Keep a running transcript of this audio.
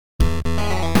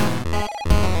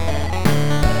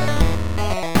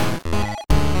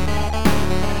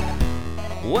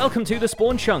welcome to the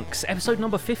Spawn Chunks, episode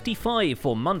number 55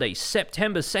 for Monday,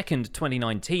 September 2nd,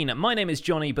 2019. My name is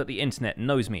Johnny, but the internet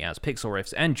knows me as Pixel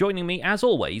Riffs, and joining me, as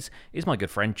always, is my good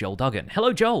friend Joel Duggan.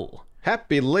 Hello, Joel.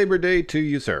 Happy Labor Day to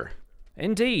you, sir.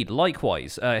 Indeed,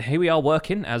 likewise. Here we are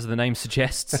working, as the name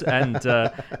suggests, and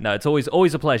no, it's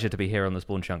always a pleasure to be here on the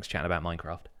Spawn Chunks chatting about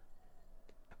Minecraft.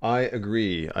 I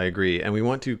agree. And we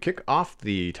want to kick off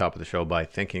the top of the show by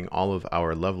thanking all of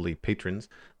our lovely patrons,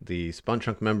 the Spawn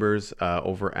Chunk members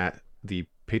over at the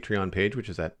Patreon page, which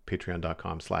is at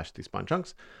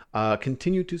patreon.com/thespawnchunks.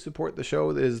 Continue to support the show.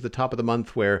 It is the top of the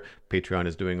month where Patreon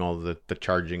is doing all the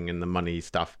charging and the money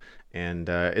stuff. And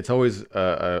it's always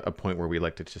a point where we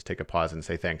like to just take a pause and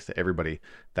say thanks to everybody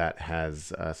that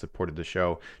has supported the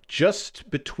show. Just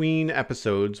between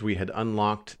episodes, we had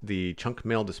unlocked the Chunk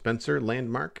Mail Dispenser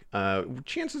landmark.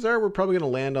 Chances are we're probably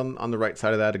going to land on the right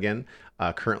side of that again.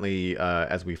 Currently,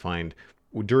 as we find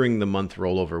during the month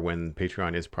rollover when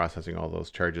Patreon is processing all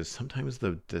those charges, sometimes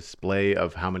the display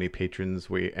of how many patrons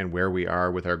and where we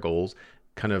are with our goals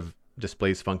kind of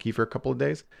displays funky for a couple of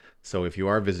days. So if you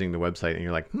are visiting the website and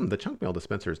you're like, the Chunk Mail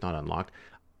Dispenser is not unlocked,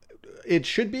 it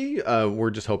should be.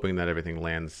 We're just hoping that everything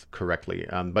lands correctly.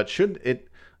 But should it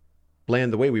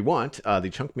land the way we want, the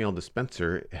Chunk Mail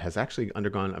Dispenser has actually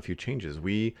undergone a few changes.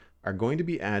 We are going to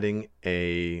be adding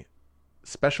a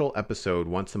special episode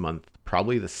once a month,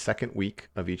 probably the second week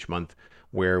of each month,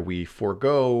 where we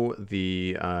forego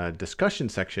the discussion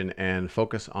section and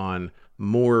focus on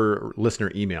more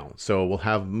listener email. So we'll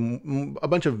have a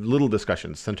bunch of little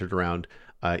discussions centered around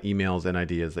emails and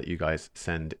ideas that you guys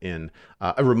send in.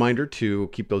 A reminder to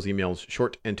keep those emails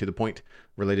short and to the point,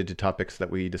 related to topics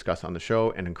that we discuss on the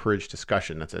show, and encourage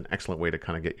discussion. That's an excellent way to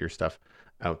kind of get your stuff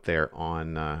out there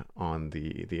on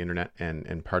the internet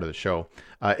and part of the show.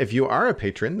 If you are a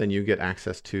patron, then you get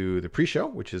access to the pre-show,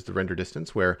 which is the Render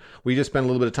Distance, where we just spend a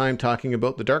little bit of time talking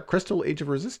about the Dark Crystal Age of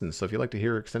Resistance. So if you like to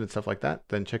hear extended stuff like that,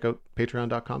 then check out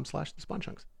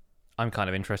patreon.com/thespawnchunks. I'm kind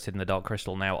of interested in the Dark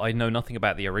Crystal now. I know nothing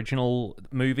about the original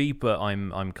movie, but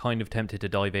I'm kind of tempted to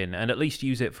dive in and at least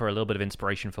use it for a little bit of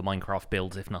inspiration for Minecraft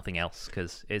builds, if nothing else,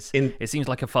 because it seems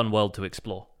like a fun world to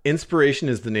explore. Inspiration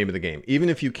is the name of the game. Even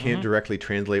if you can't directly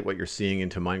translate what you're seeing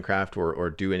into Minecraft or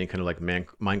do any kind of like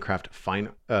Minecraft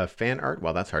fan art,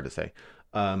 well, that's hard to say.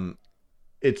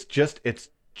 It's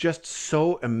just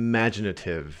so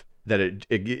imaginative that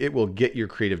it will get your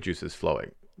creative juices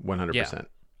flowing 100%. Yeah.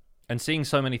 And seeing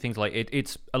so many things like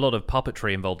it's a lot of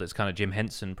puppetry involved. It's kind of Jim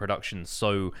Henson Productions.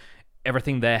 So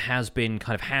everything there has been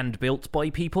kind of hand-built by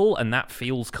people, and that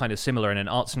feels kind of similar in an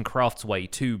arts and crafts way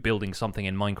to building something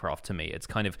in Minecraft to me. It's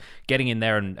kind of getting in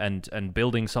there and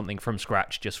building something from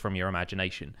scratch just from your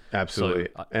imagination. Absolutely.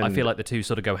 So I feel like the two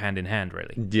sort of go hand in hand,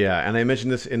 really. Yeah, and I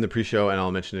mentioned this in the pre-show, and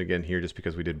I'll mention it again here just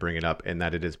because we did bring it up, and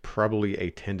that it is probably a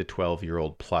 10 to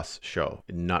 12-year-old plus show,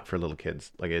 not for little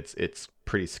kids. Like, it's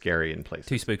pretty scary in places.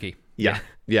 Too spooky. Yeah,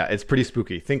 it's pretty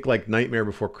spooky. Think like Nightmare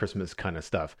Before Christmas kind of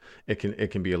stuff. It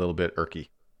can be a little bit irky.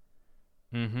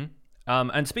 Mm-hmm.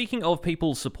 And speaking of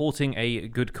people supporting a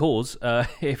good cause,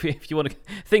 if you want to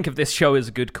think of this show as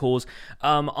a good cause,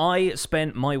 I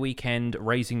spent my weekend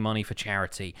raising money for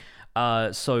charity.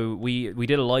 So we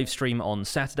did a live stream on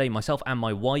Saturday. Myself and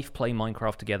my wife play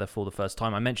Minecraft together for the first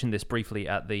time. I mentioned this briefly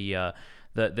at the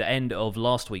end of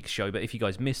last week's show, but if you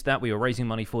guys missed that, we were raising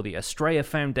money for the Estrella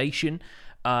Foundation.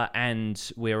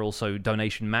 And we're also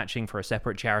donation matching for a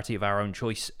separate charity of our own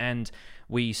choice. And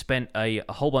we spent a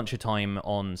whole bunch of time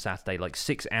on Saturday, like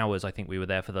 6 hours, I think we were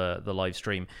there for the live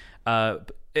stream.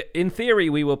 In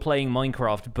theory, we were playing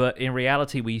Minecraft, but in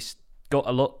reality, we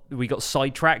got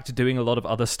sidetracked doing a lot of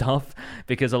other stuff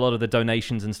because a lot of the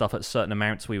donations and stuff at certain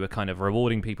amounts, we were kind of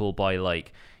rewarding people by,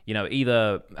 like, you know,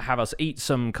 either have us eat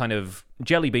some kind of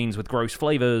jelly beans with gross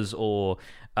flavors, or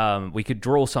we could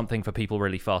draw something for people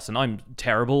really fast. And I'm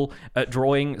terrible at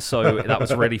drawing, so that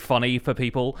was really funny for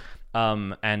people.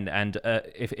 And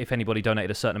if anybody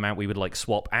donated a certain amount, we would like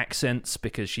swap accents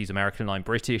because she's American and I'm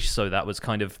British, so that was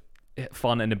kind of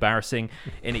fun and embarrassing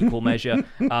in equal measure.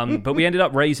 But we ended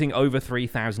up raising over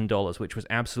 $3,000, which was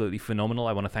absolutely phenomenal.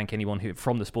 I want to thank anyone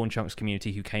from the Spawn Chunks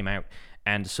community who came out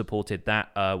and supported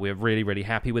that. We're really, really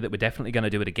happy with it. We're definitely going to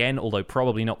do it again, although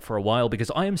probably not for a while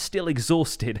because I am still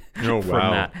exhausted from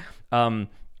that.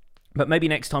 But maybe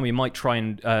next time we might try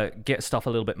and get stuff a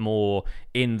little bit more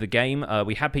in the game.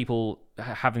 We had people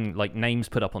having like names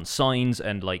put up on signs,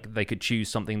 and like they could choose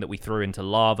something that we threw into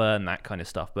lava and that kind of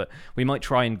stuff. But we might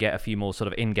try and get a few more sort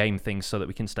of in-game things so that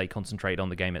we can stay concentrated on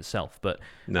the game itself. But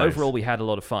overall, we had a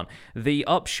lot of fun. The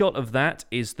upshot of that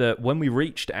is that when we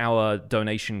reached our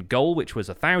donation goal, which was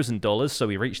 $1,000, so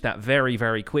we reached that very,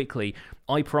 very quickly,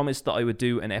 I promised that I would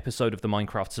do an episode of the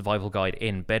Minecraft Survival Guide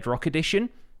in Bedrock Edition.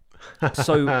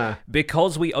 So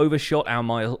because we overshot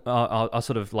our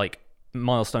sort of like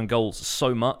milestone goals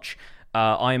so much,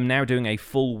 I am now doing a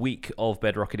full week of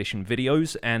Bedrock Edition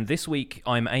videos, and this week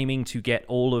I'm aiming to get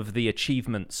all of the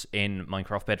achievements in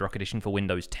Minecraft Bedrock Edition for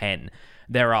Windows 10.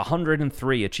 There are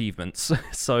 103 achievements,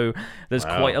 so there's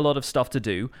quite a lot of stuff to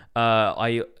do.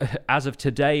 As of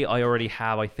today, I already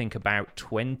have, I think, about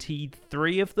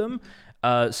 23 of them.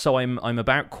 So I'm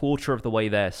about quarter of the way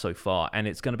there so far, and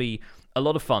it's going to be a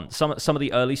lot of fun. Some of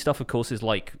the early stuff, of course, is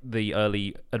like the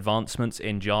early advancements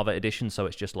in Java Edition, so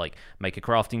it's just like make a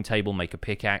crafting table, make a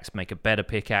pickaxe, make a better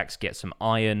pickaxe, get some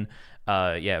iron,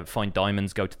 find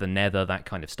diamonds, go to the nether, that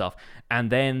kind of stuff. And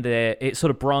then it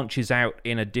sort of branches out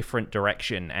in a different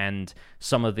direction, and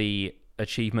some of the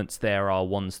achievements there are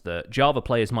ones that Java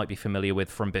players might be familiar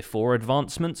with from before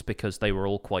advancements, because they were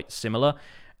all quite similar.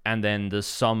 And then there's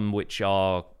some which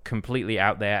are completely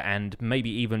out there and maybe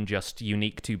even just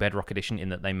unique to Bedrock Edition in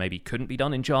that they maybe couldn't be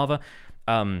done in Java.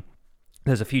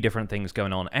 There's a few different things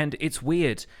going on, and it's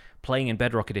weird playing in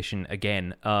Bedrock Edition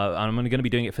again. I'm going to be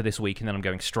doing it for this week, and then I'm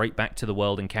going straight back to the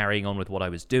world and carrying on with what I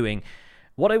was doing.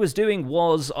 What I was doing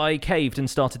was I caved and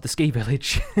started the ski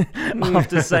village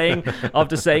after saying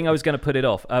I was going to put it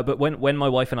off. But when my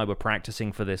wife and I were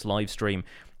practicing for this live stream,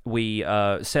 we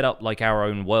set up like our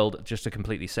own world, just a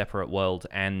completely separate world,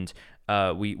 and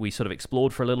we sort of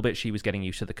explored for a little bit. She was getting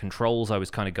used to the controls. I was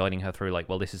kind of guiding her through like,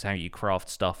 well, this is how you craft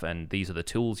stuff, and these are the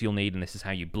tools you'll need, and this is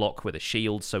how you block with a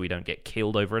shield so we don't get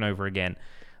killed over and over again,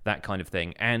 that kind of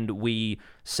thing. And we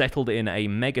settled in a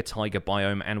mega taiga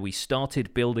biome, and we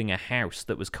started building a house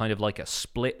that was kind of like a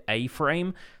split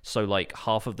A-frame, so like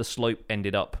half of the slope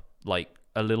ended up like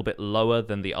a little bit lower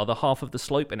than the other half of the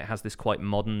slope, and it has this quite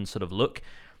modern sort of look.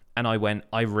 And I went,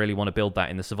 I really want to build that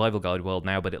in the survival guide world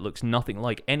now, but it looks nothing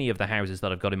like any of the houses that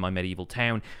I've got in my medieval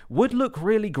town. Would look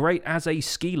really great as a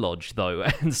ski lodge, though.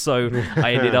 And so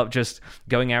I ended up just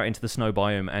going out into the snow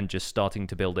biome and just starting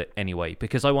to build it anyway,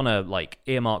 because I want to like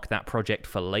earmark that project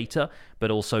for later,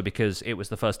 but also because it was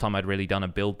the first time I'd really done a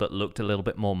build that looked a little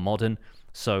bit more modern.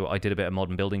 So I did a bit of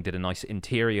modern building, did a nice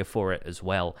interior for it as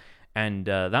well. And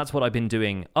that's what I've been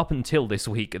doing up until this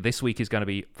week. This week is going to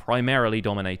be primarily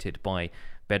dominated by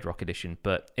Bedrock Edition,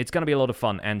 but it's going to be a lot of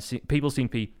fun, and people seem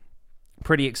to be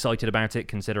pretty excited about it,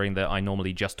 considering that I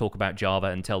normally just talk about Java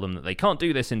and tell them that they can't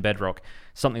do this in Bedrock.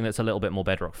 Something that's a little bit more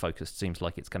Bedrock focused seems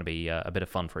like it's going to be a bit of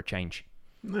fun for a change.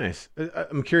 Nice.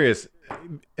 I'm curious,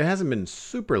 it hasn't been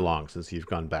super long since you've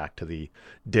gone back to the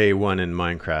day one in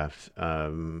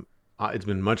Minecraft. It's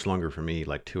been much longer for me,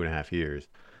 like 2.5 years.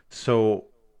 So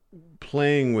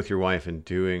playing with your wife and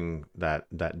doing that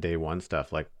day one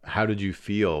stuff, like how did you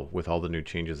feel with all the new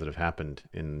changes that have happened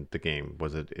in the game?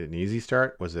 Was it an easy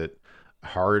start? Was it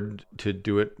hard to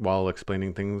do it while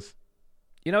explaining things?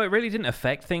 You know, it really didn't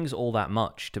affect things all that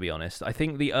much, to be honest. I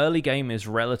think the early game is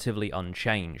relatively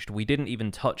unchanged. We didn't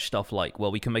even touch stuff like, well,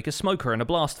 we can make a smoker and a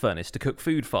blast furnace to cook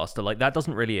food faster. Like, that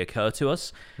doesn't really occur to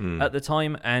us at the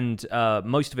time. And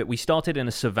most of it, we started in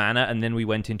a savanna and then we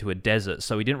went into a desert.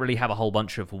 So we didn't really have a whole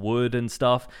bunch of wood and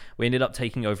stuff. We ended up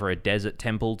taking over a desert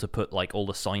temple to put, like, all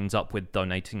the signs up with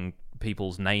donating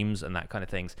people's names and that kind of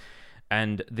things.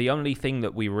 And the only thing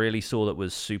that we really saw that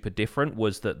was super different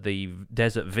was that the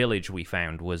desert village we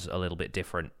found was a little bit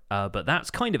different. But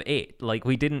that's kind of it. Like,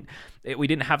 we didn't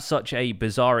have such a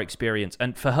bizarre experience.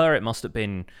 And for her, it must have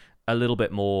been a little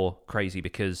bit more crazy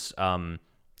because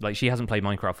like, she hasn't played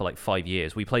Minecraft for like 5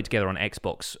 years. We played together on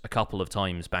Xbox a couple of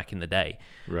times back in the day.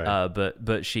 Right.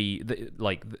 But she,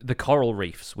 the coral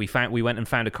reefs, we went and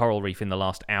found a coral reef in the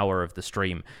last hour of the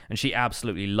stream, and she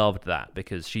absolutely loved that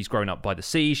because she's grown up by the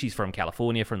sea. She's from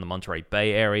California, from the Monterey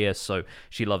Bay area, so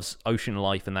she loves ocean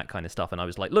life and that kind of stuff. And I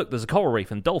was like, look, there's a coral reef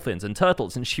and dolphins and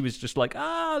turtles, and she was just like,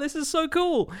 this is so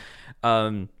cool.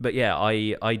 But yeah,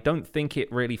 I don't think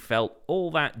it really felt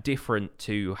all that different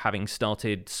to having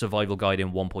started Survival Guide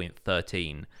in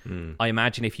 1.13. I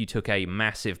imagine if you took a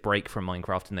massive break from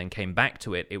Minecraft and then came back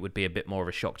to it, it would be a bit more of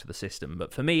a shock to the system.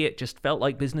 But for me, it just felt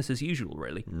like business as usual,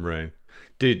 really. Right.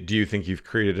 Do you think you've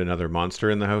created another monster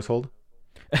in the household?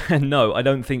 No, I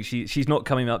don't think she's not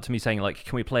coming up to me saying, like,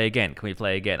 can we play again? Can we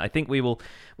play again? I think we'll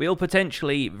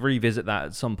potentially revisit that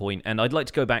at some point, and I'd like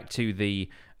to go back to the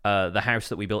the house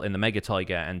that we built in the Mega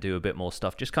Tiger and do a bit more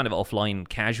stuff, just kind of offline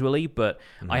casually. But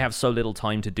I have so little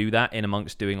time to do that in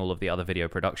amongst doing all of the other video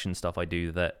production stuff I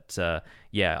do that,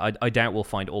 I doubt we'll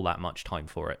find all that much time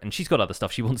for it. And she's got other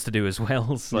stuff she wants to do as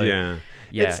well. So yeah,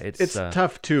 it's it's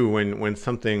tough too when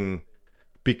something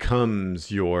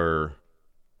becomes your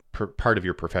part of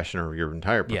your profession or your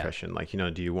entire profession. Like,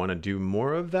 do you want to do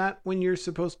more of that when you're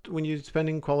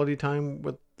spending quality time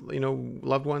with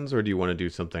loved ones, or do you want to do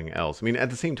something else? I mean,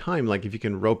 at the same time, like if you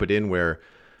can rope it in where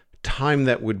time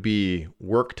that would be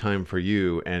work time for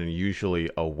you and usually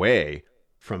away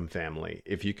from family,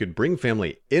 if you could bring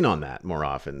family in on that more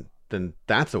often, then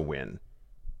that's a win.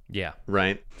 Yeah.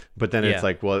 Right. But then it's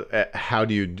like, well, how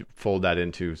do you fold that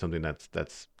into something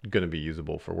that's going to be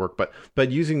usable for work? But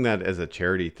using that as a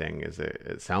charity thing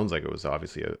it sounds like it was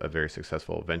obviously a very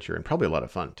successful venture and probably a lot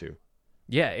of fun too.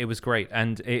 Yeah, it was great.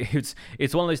 And it's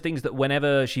one of those things that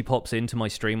whenever she pops into my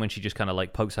stream, when she just kind of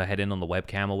like pokes her head in on the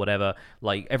webcam or whatever,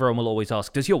 like everyone will always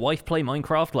ask, does your wife play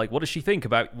Minecraft? Like, what does she think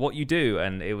about what you do?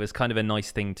 And it was kind of a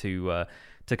nice thing to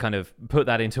kind of put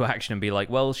that into action and be like,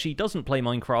 well, she doesn't play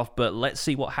Minecraft, but let's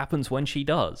see what happens when she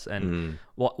does. And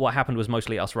what happened was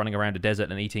mostly us running around a desert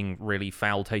and eating really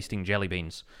foul-tasting jelly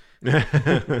beans.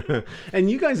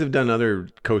 And you guys have done other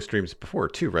co-streams before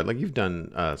too, right? Like you've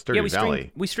done Stardew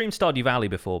Valley. We streamed Stardew Valley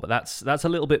before, but that's a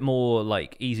little bit more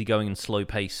like easygoing and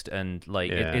slow-paced, and like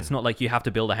it's not like you have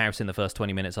to build a house in the first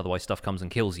 20 minutes, otherwise stuff comes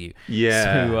and kills you.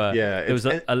 Yeah, so, there was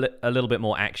a little bit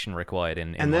more action required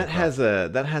in and that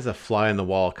Minecraft. has a fly in the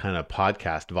wall kind of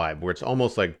podcast vibe where it's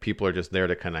almost like people are just there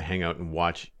to kind of hang out and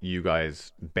watch you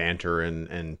guys banter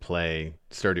and play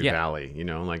Stardew Valley,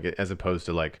 like as opposed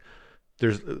to like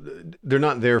they're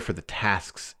not there for the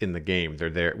tasks in the game.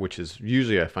 They're there, which is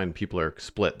usually I find people are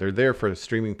split. They're there for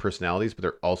streaming personalities, but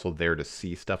they're also there to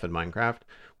see stuff in Minecraft.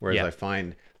 Whereas I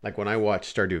find like when I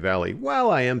watch Stardew Valley, while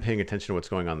I am paying attention to what's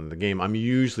going on in the game, I'm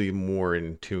usually more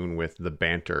in tune with the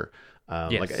banter.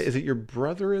 Like, is it your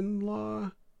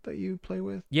brother-in-law that you play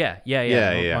with? Yeah.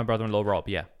 My brother-in-law Rob.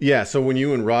 Yeah. So when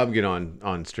you and Rob get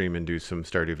on stream and do some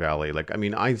Stardew Valley, like, I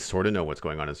mean, I sort of know what's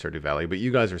going on in Stardew Valley, but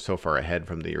you guys are so far ahead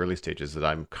from the early stages that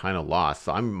I'm kind of lost.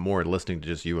 So I'm more listening to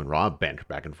just you and Rob banter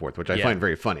back and forth, which I find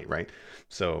very funny, right?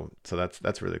 So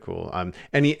that's really cool.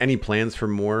 Any plans for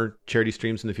more charity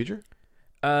streams in the future?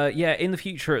 In the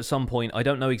future at some point. I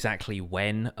don't know exactly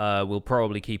when. We'll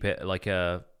probably keep it like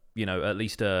a at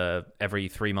least every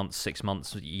 3 months, 6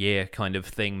 months, year kind of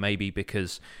thing, maybe,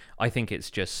 because I think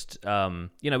it's just, we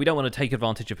don't want to take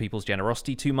advantage of people's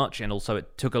generosity too much. And also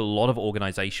it took a lot of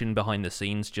organization behind the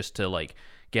scenes just to like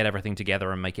get everything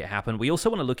together and make it happen. We also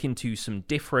want to look into some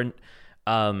different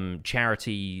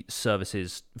charity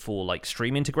services for like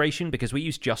stream integration, because we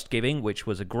use Just Giving, which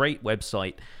was a great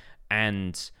website,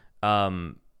 and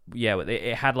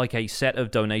it had like a set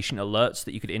of donation alerts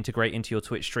that you could integrate into your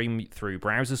Twitch stream through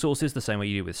browser sources, the same way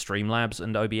you do with Streamlabs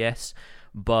and OBS,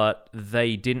 but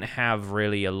they didn't have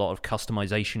really a lot of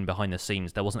customization behind the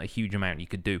scenes. There wasn't a huge amount you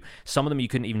could do. Some of them you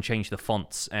couldn't even change the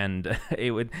fonts, and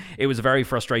it was very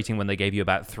frustrating when they gave you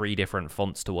about 3 different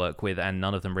fonts to work with, and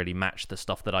none of them really matched the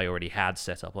stuff that I already had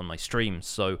set up on my streams.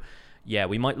 So yeah,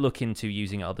 we might look into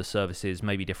using other services,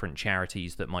 maybe different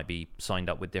charities that might be signed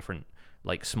up with different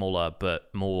like smaller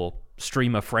but more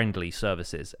streamer friendly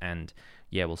services, and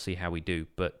we'll see how we do.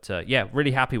 But really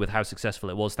happy with how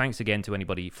successful it was. Thanks again to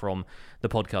anybody from the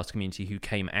podcast community who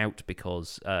came out,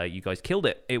 because you guys killed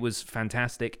it. It was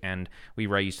fantastic, and we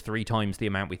raised 3 times the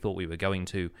amount we thought we were going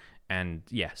to, and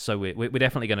so we're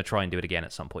definitely going to try and do it again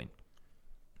at some point.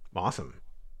 Awesome.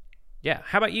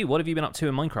 How about you? What have you been up to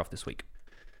in Minecraft this week?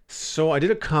 So I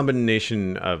did a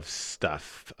combination of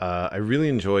stuff. I really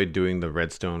enjoyed doing the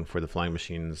redstone for the flying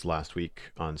machines last week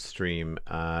on stream.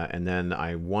 And then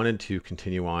I wanted to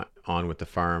continue on with the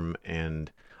farm,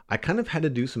 and I kind of had to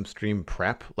do some stream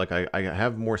prep. Like I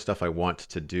have more stuff I want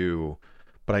to do,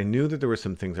 but I knew that there were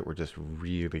some things that were just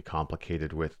really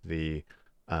complicated with the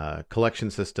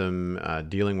collection system,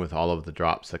 dealing with all of the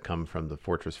drops that come from the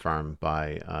Fortress Farm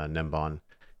by Nembon.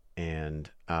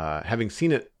 And having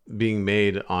seen it being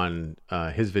made on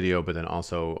his video, but then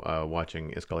also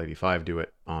watching Iskall85 do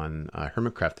it on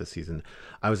Hermitcraft this season,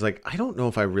 I was like, I don't know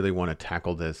if I really want to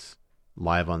tackle this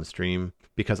live on stream,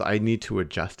 because I need to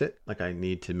adjust it. Like I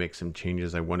need to make some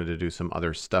changes. I wanted to do some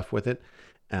other stuff with it.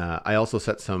 I also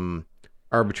set some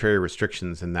arbitrary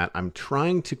restrictions in that I'm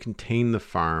trying to contain the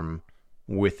farm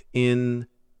within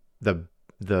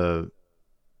the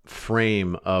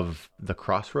frame of the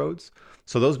crossroads.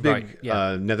 So those big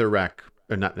those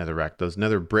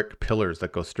nether brick pillars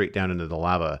that go straight down into the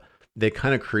lava, they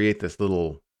kind of create this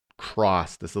little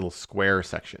cross, this little square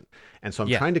section. And so I'm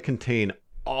trying to contain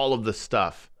all of the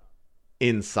stuff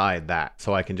inside that,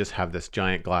 so I can just have this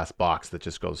giant glass box that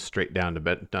just goes straight down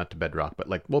to not to bedrock, but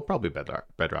like, well, probably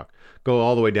bedrock, go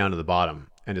all the way down to the bottom,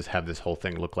 and just have this whole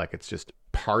thing look like it's just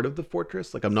part of the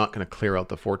fortress. Like, I'm not going to clear out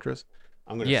the fortress.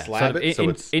 I'm going to slab it, so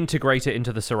it's integrate it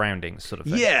into the surroundings, sort of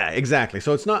thing. Yeah, exactly.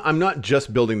 So I'm not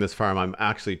just building this farm. I'm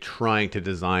actually trying to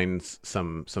design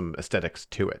some aesthetics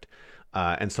to it,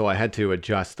 and so I had to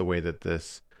adjust the way that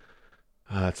this.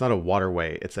 It's not a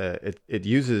waterway. It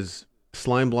uses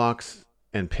slime blocks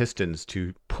and pistons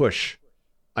to push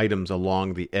items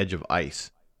along the edge of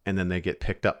ice, and then they get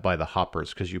picked up by the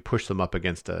hoppers because you push them up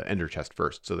against the ender chest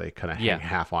first, so they kind of hang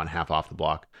half on, half off the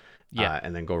block,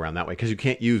 and then go around that way, because you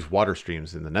can't use water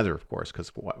streams in the nether, of course,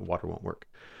 because water won't work.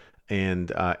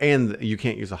 And you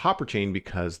can't use a hopper chain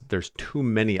because there's too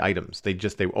many items. They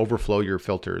overflow your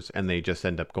filters, and they just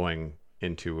end up going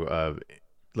into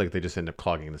they just end up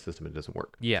clogging the system. It doesn't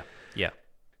work. Yeah.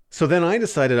 So then I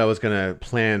decided I was going to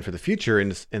plan for the future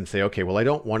and say, okay, well, I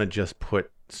don't want to just put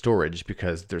storage,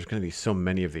 because there's going to be so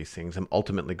many of these things. I'm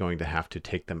ultimately going to have to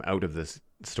take them out of this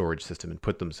storage system and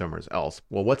put them somewhere else.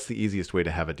 Well, what's the easiest way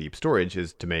to have a deep storage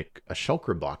is to make a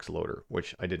shulker box loader,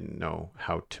 which I didn't know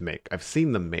how to make. I've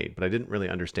seen them made, but I didn't really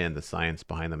understand the science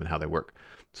behind them and how they work.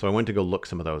 So I went to go look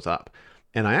some of those up.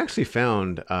 And I actually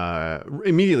found,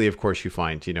 immediately, of course, you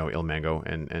find, Ilmango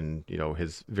and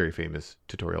his very famous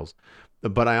tutorials.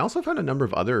 But I also found a number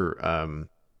of other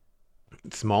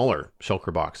smaller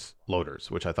shulker box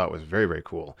loaders, which I thought was very, very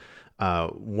cool.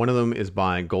 One of them is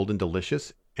by Golden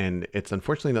Delicious, and it's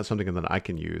unfortunately not something that I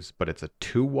can use, but it's a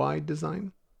 2-wide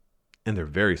design, and they're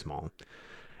very small.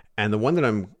 And the one that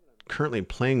I'm currently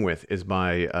playing with is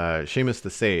by Seamus the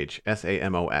Sage,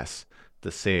 Samos,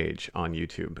 the Sage, on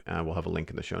YouTube. We'll have a link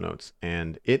in the show notes.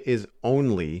 And it is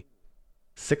only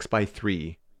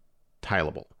 6x3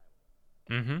 tileable.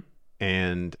 Mm-hmm.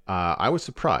 And I was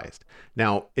surprised.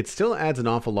 Now, it still adds an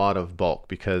awful lot of bulk,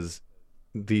 because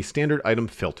the standard item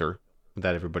filter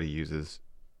that everybody uses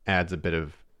adds a bit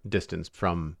of distance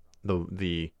from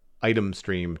the item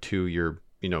stream to your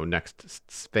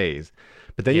next phase.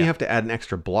 But then you have to add an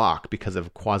extra block because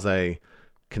of quasi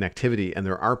connectivity, and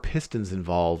there are pistons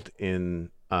involved in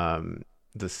Samus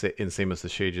the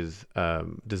Sage's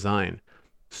design,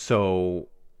 so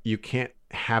you can't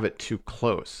have it too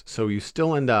close. So you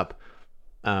still end up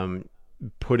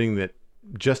putting that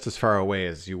just as far away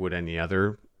as you would any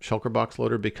other shulker box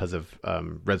loader, because of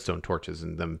redstone torches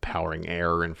and them powering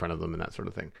air in front of them and that sort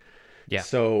of thing. Yeah.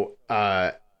 So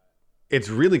it's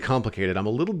really complicated. I'm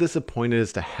a little disappointed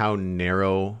as to how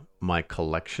narrow my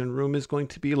collection room is going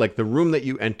to be. Like, the room that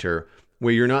you enter,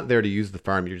 where you're not there to use the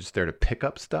farm, you're just there to pick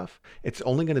up stuff, it's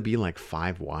only going to be like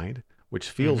 5 wide, which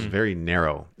feels very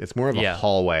narrow. It's more of a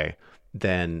hallway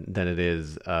than it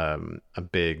is a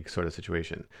big sort of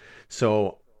situation.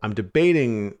 So I'm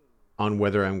debating on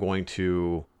whether I'm going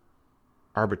to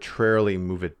arbitrarily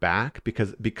move it back,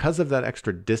 because of that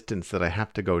extra distance that I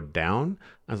have to go down.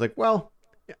 I was like, well,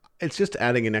 it's just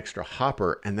adding an extra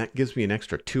hopper, and that gives me an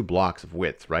extra 2 blocks of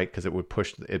width, right? Because it would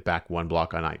push it back 1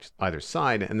 block on either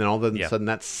side, and then all of a sudden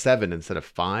that's 7 instead of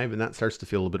 5, and that starts to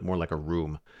feel a little bit more like a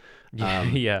room.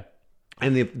 Yeah.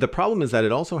 And the problem is that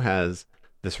it also has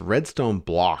this redstone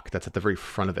block that's at the very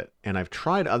front of it. And I've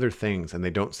tried other things, and they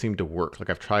don't seem to work. Like,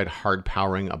 I've tried hard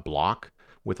powering a block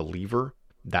with a lever.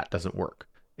 That doesn't work.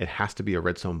 It has to be a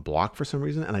redstone block for some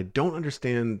reason, and I don't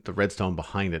understand the redstone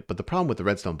behind it. But the problem with the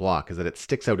redstone block is that it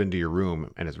sticks out into your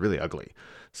room, and it's really ugly.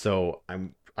 So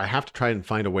I have to try and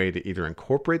find a way to either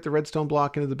incorporate the redstone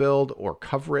block into the build, or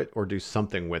cover it, or do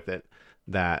something with it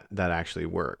that actually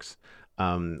works.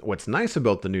 What's nice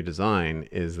about the new design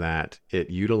is that it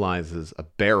utilizes a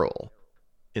barrel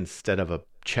instead of a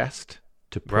chest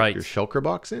to put your shulker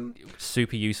box in.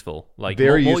 Super useful. Like,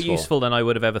 Very more useful. useful than I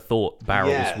would have ever thought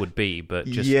barrels would be, but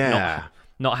just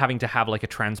not having to have like a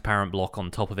transparent block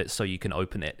on top of it so you can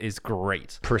open it is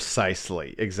great.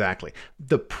 Precisely. Exactly.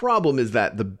 The problem is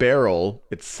that the barrel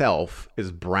itself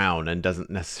is brown and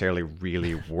doesn't necessarily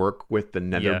really work with the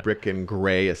nether brick and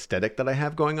gray aesthetic that I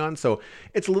have going on. So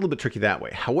it's a little bit tricky that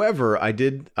way. However, I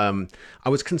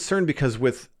was concerned, because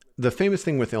with the famous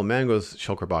thing with Ilmango's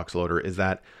shulker box loader is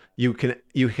that you can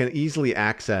easily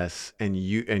access and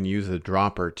use a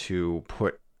dropper to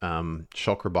put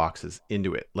shulker boxes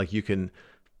into it. Like, you can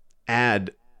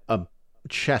add a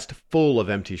chest full of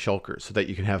empty shulkers so that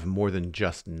you can have more than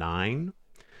just 9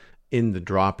 in the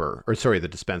the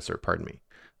dispenser, pardon me.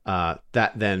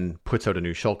 That then puts out a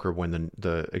new shulker when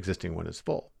the existing one is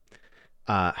full.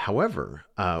 However,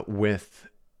 with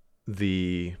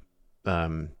the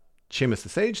Seamus the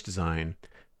Sage design,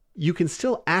 you can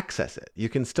still access it. You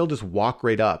can still just walk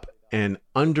right up and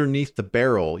underneath the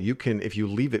barrel, you can, if you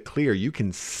leave it clear, you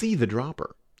can see the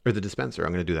dropper or the dispenser.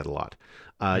 I'm going to do that a lot.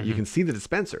 You can see the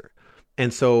dispenser.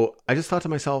 And so I just thought to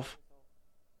myself,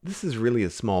 this is really a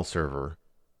small server.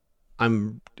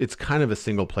 It's kind of a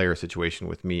single player situation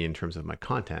with me in terms of my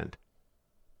content.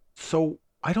 So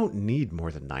I don't need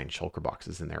more than 9 shulker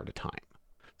boxes in there at a time.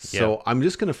 So I'm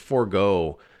just going to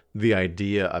forego the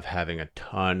idea of having a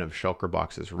ton of shulker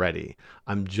boxes ready.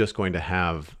 I'm just going to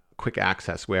have quick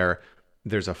access where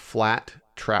there's a flat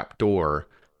trap door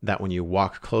that when you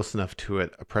walk close enough to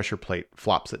it, a pressure plate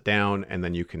flops it down, and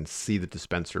then you can see the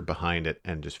dispenser behind it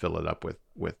and just fill it up with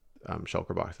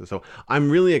shulker boxes. So I'm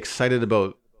really excited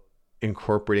about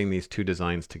incorporating these two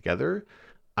designs together.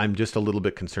 I'm just a little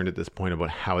bit concerned at this point about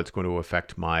how it's going to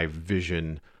affect my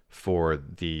vision for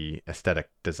the aesthetic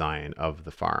design of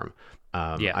the farm.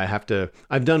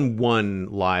 I've done one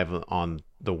live on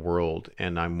the world,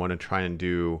 and I want to try and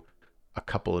do a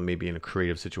couple of maybe in a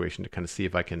creative situation to kind of see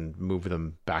if I can move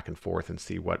them back and forth and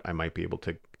see what I might be able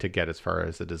to get as far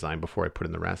as the design before I put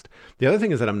in the rest. The other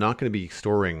thing is that I'm not going to be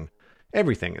storing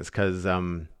everything, is because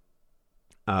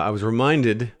I was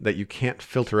reminded that you can't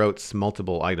filter out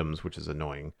smeltable items, which is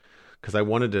annoying, because I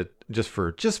wanted to, just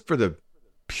for the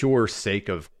pure sake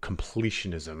of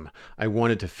completionism, I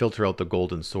wanted to filter out the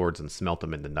golden swords and smelt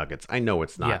them into nuggets. I know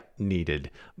it's not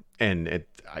needed, and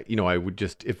I would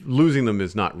just, if losing them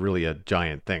is not really a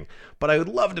giant thing, but I would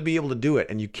love to be able to do it,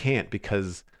 and you can't,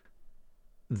 because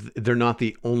they're not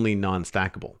the only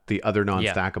non-stackable. The other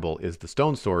non-stackable is the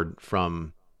stone sword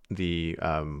from the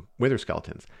wither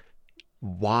skeletons.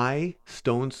 Why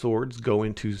stone swords go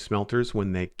into smelters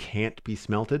when they can't be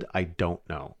smelted, I don't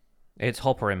know. It's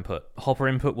hopper input. Hopper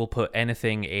input will put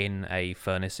anything in a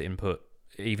furnace input,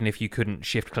 even if you couldn't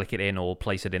shift click it in or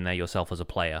place it in there yourself as a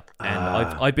player. And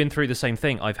I've been through the same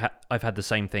thing. I've had the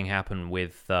same thing happen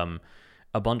with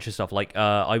a bunch of stuff. Like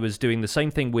I was doing the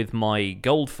same thing with my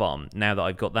gold farm. Now that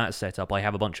I've got that set up, I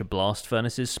have a bunch of blast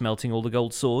furnaces smelting all the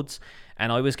gold swords,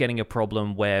 and I was getting a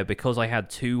problem where, because I had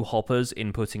 2 hoppers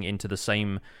inputting into the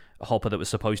same hopper that was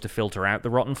supposed to filter out the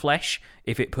rotten flesh,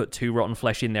 if it put 2 rotten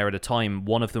flesh in there at a time,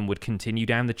 one of them would continue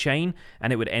down the chain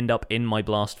and it would end up in my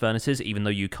blast furnaces, even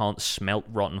though you can't smelt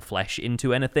rotten flesh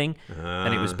into anything.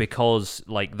 And it was because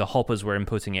like the hoppers were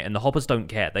inputting it, and the hoppers don't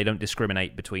care. They don't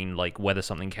discriminate between like whether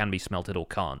something can be smelted or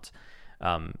can't.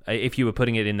 If you were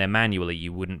putting it in there manually,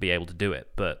 you wouldn't be able to do it,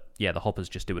 but yeah, the hoppers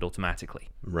just do it automatically.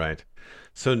 Right.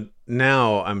 So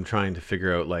now I'm trying to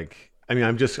figure out, like,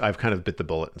 I've kind of bit the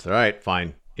bullet and said, all right,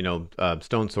 fine.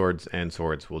 Stone swords and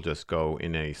swords will just go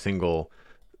in a single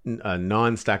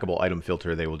non-stackable item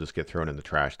filter. They will just get thrown in the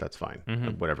trash. That's fine.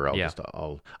 Whatever. I'm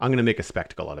going to make a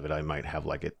spectacle out of it. I might have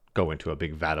like it go into a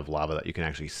big vat of lava that you can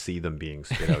actually see them being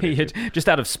spit out into. Just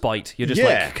out of spite. You're just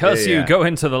like, curse you, go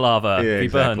into the lava. Yeah, be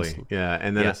exactly. burned. Yeah,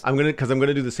 and then I'm going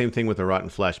to do the same thing with the rotten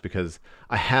flesh, because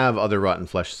I have other rotten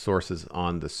flesh sources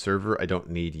on the server. I don't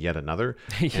need yet another.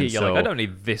 You're like, I don't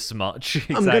need this much.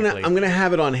 Exactly. I'm gonna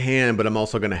have it on hand, but I'm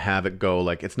also gonna have it go,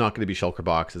 like, it's not gonna be shulker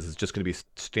boxes. It's just gonna be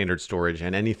standard storage,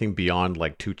 and anything beyond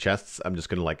like 2 chests, I'm just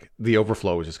gonna, like, the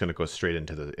overflow is just gonna go straight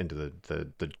into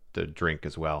the drink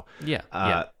as well.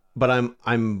 But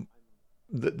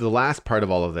the last part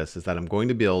of all of this is that I'm going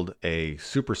to build a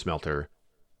super smelter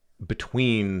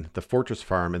between the fortress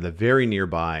farm and the very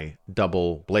nearby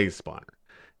double blaze spawner,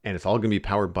 and it's all going to be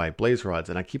powered by blaze rods.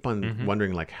 And I keep on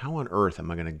wondering, like, how on earth am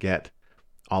I going to get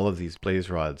all of these blaze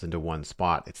rods into one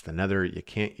spot? It's the nether. You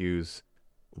can't use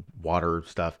water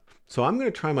stuff. So I'm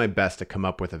going to try my best to come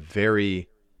up with a very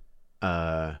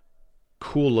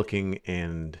cool looking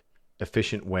and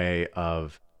efficient way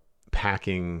of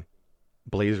packing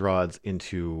blaze rods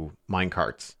into mine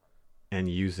carts and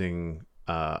using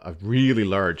a really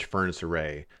large furnace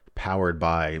array powered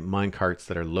by mine carts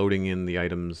that are loading in the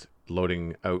items,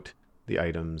 loading out the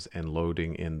items, and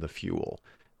loading in the fuel.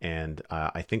 And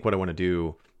I think what I want to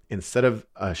do, instead of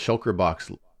a shulker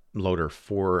box loader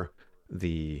for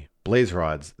the blaze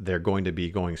rods, they're going to be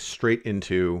going straight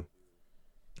into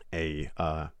a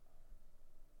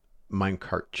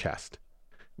minecart chest.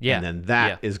 And then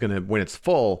that is going to, when it's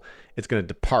full, it's going to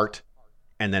depart,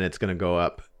 and then it's going to go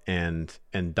up and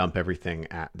dump everything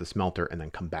at the smelter and then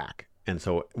come back. And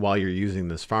so while you're using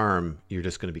this farm, you're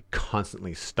just going to be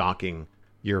constantly stocking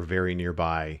your very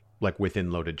nearby, like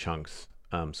within loaded chunks,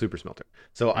 super smelter.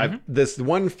 So this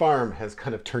one farm has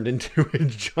kind of turned into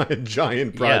a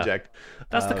giant project.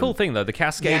 That's the cool thing, though, the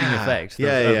cascading effect of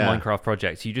Minecraft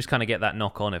projects. You just kind of get that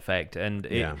knock-on effect, and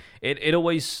it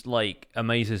always like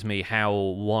amazes me how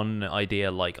one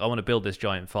idea, like, I want to build this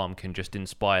giant farm, can just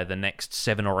inspire the next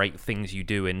 7 or 8 things you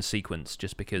do in sequence,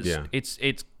 just because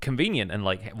it's convenient, and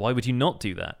like, why would you not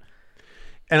do that?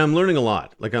 And I'm learning a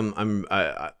lot. Like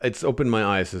it's opened my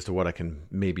eyes as to what I can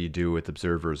maybe do with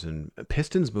observers, and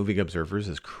pistons moving observers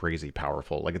is crazy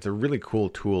powerful. Like it's a really cool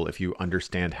tool if you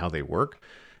understand how they work.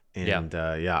 Yeah. And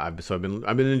I've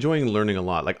been enjoying learning a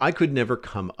lot. Like I could never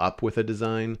come up with a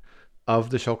design of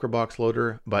the shulker box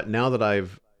loader, but now that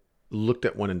I've looked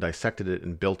at one and dissected it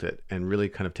and built it and really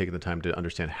kind of taken the time to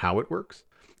understand how it works,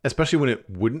 especially when it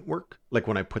wouldn't work, like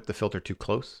when I put the filter too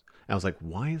close. I was like,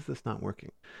 why is this not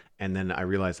working? And then I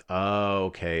realized, oh,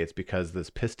 okay, it's because this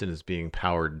piston is being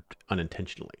powered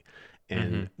unintentionally.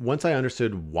 And once I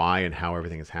understood why and how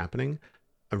everything is happening,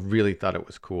 I really thought it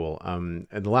was cool. And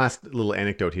the last little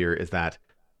anecdote here is that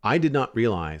I did not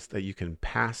realize that you can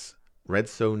pass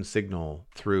redstone signal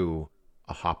through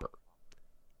a hopper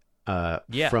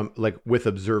from like with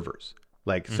observers.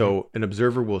 Like, so an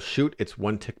observer will shoot its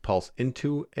 1 tick pulse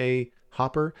into a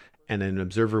hopper, and an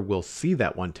observer will see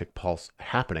that 1 tick pulse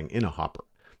happening in a hopper.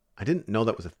 I didn't know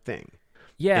that was a thing.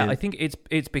 Yeah, And I think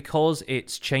it's because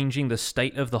it's changing the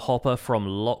state of the hopper from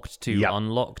locked to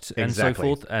unlocked and exactly.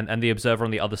 so forth, and the observer on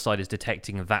the other side is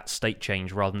detecting that state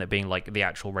change rather than it being like the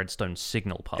actual redstone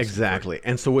signal passing Exactly. through.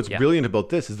 And so what's brilliant about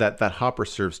this is that that hopper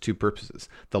serves two purposes.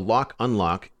 The lock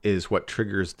unlock is what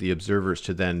triggers the observers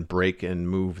to then break and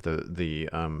move the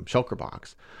shulker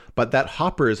box. But that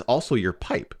hopper is also your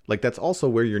pipe. Like that's also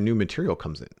where your new material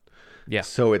comes in. Yeah.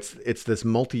 So it's this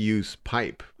multi-use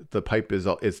pipe. The pipe is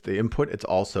the input. It's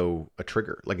also a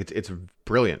trigger. Like it's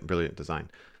brilliant design.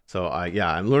 So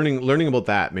I'm learning about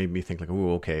that made me think like,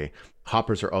 oh, okay.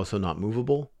 Hoppers are also not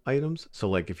movable items. So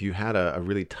like if you had a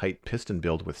really tight piston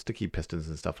build with sticky pistons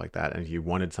and stuff like that, and you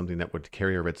wanted something that would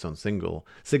carry a redstone signal,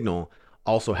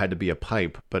 also had to be a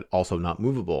pipe, but also not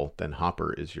movable, then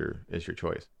hopper is your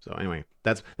choice. So anyway,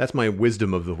 that's my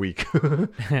wisdom of the week.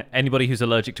 Anybody who's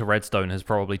allergic to redstone has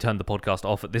probably turned the podcast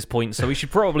off at this point, so we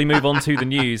should probably move on to the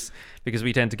news because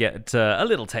we tend to get a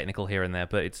little technical here and there,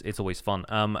 but it's always fun.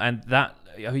 And that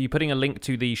are you putting a link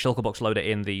to the shulker box loader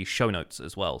in the show notes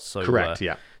as well? So Correct.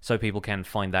 Yeah. So people can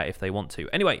find that if they want to.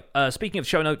 Anyway, speaking of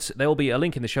show notes, there will be a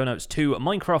link in the show notes to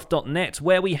Minecraft.net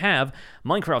where we have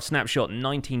Minecraft Snapshot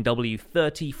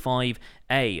 19W35A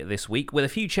this week with a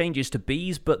few changes to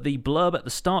bees, but the blurb at the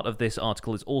start of this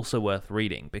article is also worth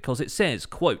reading because it says,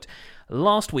 quote,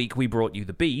 "Last week we brought you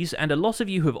the bees, and a lot of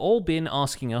you have all been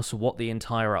asking us what the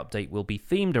entire update will be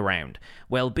themed around.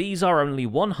 Well, bees are only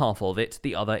one half of it,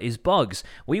 the other is bugs.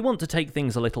 We want to take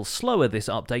things a little slower this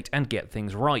update and get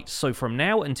things right, so from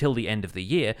now until the end of the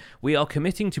year, we are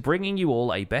committing to bringing you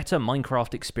all a better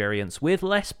Minecraft experience with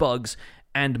less bugs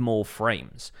and more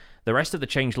frames." The rest of the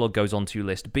changelog goes on to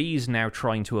list bees now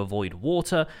trying to avoid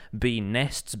water, bee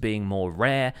nests being more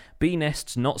rare, bee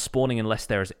nests not spawning unless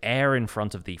there is air in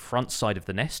front of the front side of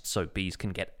the nest so bees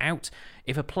can get out.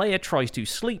 If a player tries to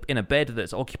sleep in a bed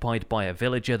that's occupied by a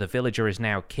villager, the villager is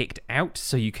now kicked out,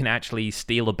 so you can actually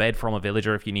steal a bed from a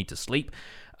villager if you need to sleep.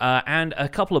 And a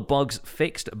couple of bugs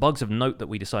fixed. Bugs of note that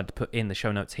we decided to put in the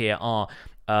show notes here are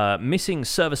missing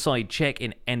server-side check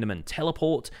in Enderman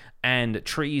Teleport, and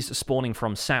trees spawning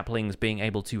from saplings being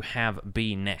able to have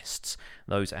bee nests.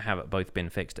 Those have both been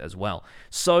fixed as well.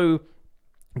 So,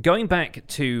 going back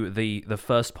to the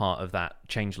first part of that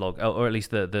changelog, or at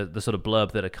least the sort of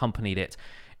blurb that accompanied it,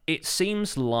 it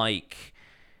seems like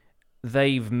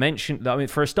they've mentioned... I mean,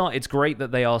 for a start, it's great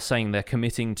that they are saying they're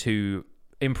committing to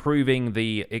improving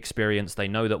the experience. They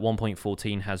know that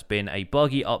 1.14 has been a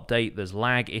buggy update. There's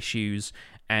lag issues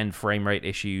and frame rate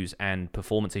issues and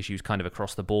performance issues kind of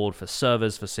across the board for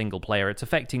servers, for single player. It's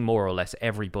affecting more or less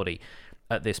everybody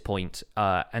at this point.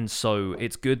 And so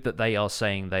it's good that they are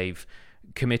saying they've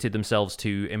committed themselves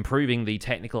to improving the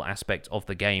technical aspect of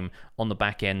the game on the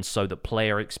back end so that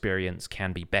player experience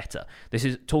can be better. This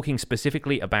is talking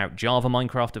specifically about Java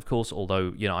Minecraft, of course,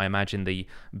 although, I imagine the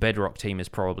Bedrock team is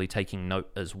probably taking note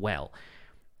as well.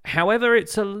 However,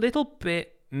 it's a little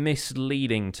bit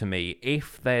misleading to me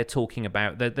if they're talking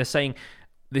about... They're saying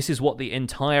this is what the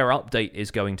entire update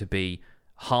is going to be.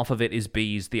 Half of it is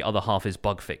bees, the other half is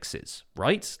bug fixes,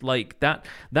 right? Like, that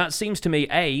seems to me,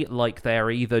 A, like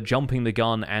they're either jumping the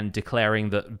gun and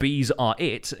declaring that bees are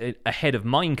it ahead of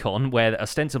Minecon, where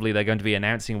ostensibly they're going to be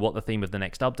announcing what the theme of the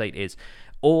next update is,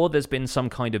 or there's been some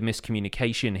kind of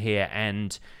miscommunication here,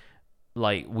 and,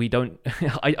 like, we don't...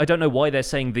 I don't know why they're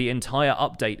saying the entire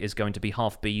update is going to be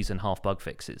half bees and half bug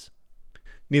fixes.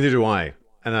 Neither do I.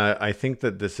 And I think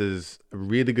that this is a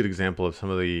really good example of some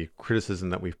of the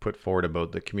criticism that we've put forward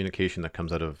about the communication that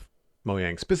comes out of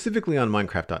Mojang, specifically on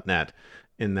Minecraft.net,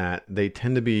 in that they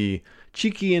tend to be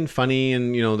cheeky and funny,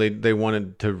 and they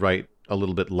wanted to write a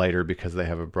little bit lighter because they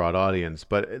have a broad audience.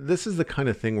 But this is the kind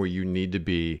of thing where you need to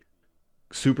be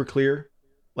super clear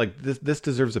like this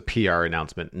deserves a PR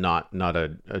announcement, not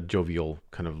a jovial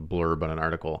kind of blurb on an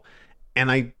article. And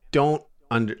I don't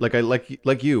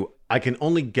like you, I can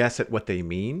only guess at what they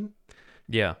mean.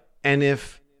 Yeah. And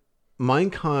if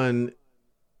Minecon,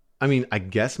 I mean, I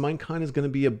guess Minecon is going to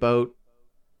be about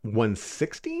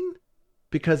 116,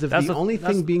 because if the only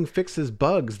thing being fixed is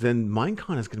bugs, then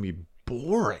Minecon is going to be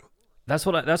boring. That's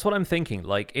what I'm thinking.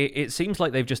 Like, it seems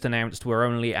like they've just announced we're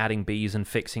only adding bees and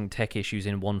fixing tech issues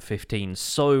in 115.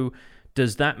 So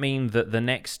does that mean that the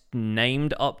next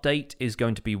named update is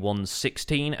going to be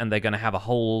 116 and they're going to have a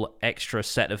whole extra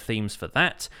set of themes for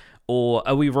that? Or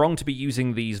are we wrong to be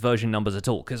using these version numbers at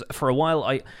all? Because for a while,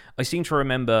 I seem to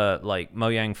remember like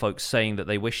Mojang folks saying that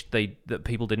they wished that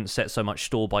people didn't set so much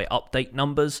store by update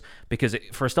numbers, because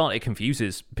for a start, it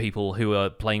confuses people who are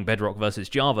playing Bedrock versus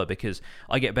Java, because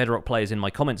I get Bedrock players in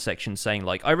my comment section saying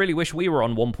like, I really wish we were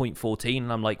on 1.14,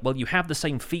 and I'm like, well, you have the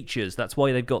same features. That's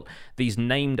why they've got these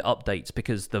named updates,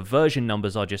 because the version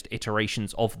numbers are just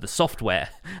iterations of the software,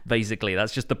 basically.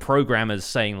 That's just the programmers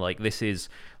saying like, this is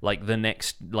like the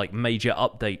next like major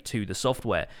update to the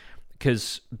software.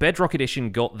 Because Bedrock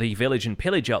Edition got the Village and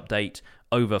Pillage update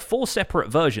over 4 separate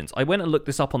versions. I went and looked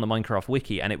this up on the Minecraft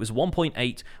wiki, and it was 1.8,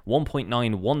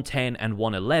 1.9, 110, and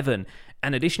 111.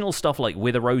 And additional stuff like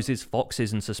Wither Roses,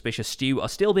 Foxes, and Suspicious Stew are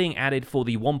still being added for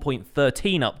the 1.13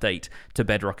 update to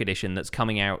Bedrock Edition that's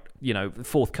coming out,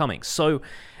 forthcoming. So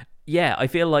yeah, I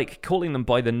feel like calling them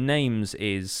by the names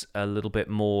is a little bit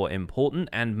more important,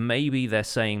 and maybe they're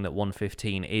saying that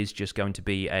 115 is just going to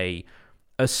be a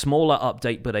smaller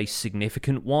update, but a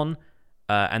significant one,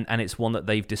 and it's one that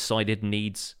they've decided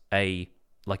needs a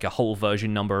whole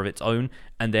version number of its own,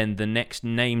 and then the next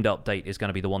named update is going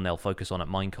to be the one they'll focus on at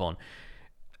Minecon.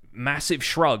 Massive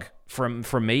shrug from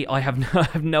me. I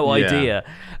have no idea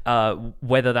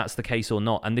whether that's the case or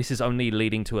not, and this is only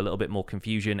leading to a little bit more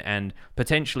confusion and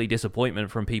potentially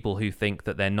disappointment from people who think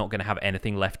that they're not going to have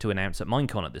anything left to announce at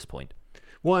Minecon at this point.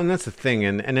 Well, and that's the thing,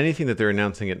 and anything that they're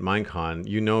announcing at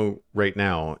Minecon, right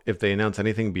now, if they announce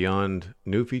anything beyond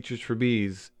new features for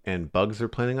bees and bugs they're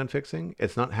planning on fixing,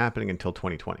 it's not happening until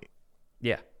 2020.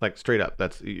 Yeah, like straight up.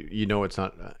 That's it's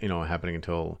not happening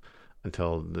until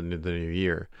the new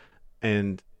year.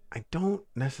 And I don't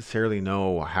necessarily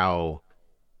know how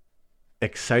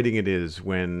exciting it is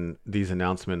when these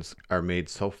announcements are made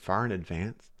so far in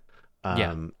advance.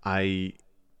 I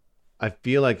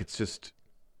feel like it's just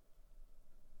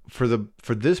for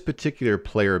this particular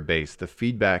player base, the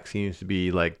feedback seems to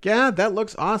be like, yeah, that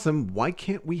looks awesome. Why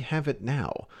can't we have it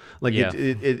now? Like,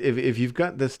 if you've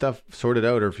got this stuff sorted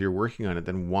out, or if you're working on it,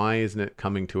 then why isn't it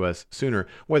coming to us sooner?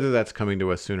 Whether that's coming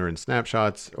to us sooner in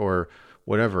snapshots or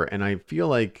whatever. And I feel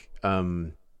like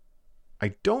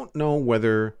I don't know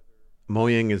whether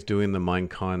Mojang is doing the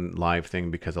Minecon live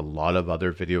thing because a lot of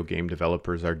other video game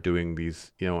developers are doing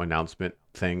these, announcement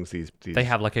things. These they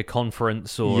have like a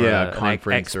conference or an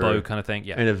expo kind of thing.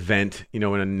 Yeah, an event, an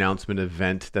announcement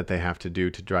event that they have to do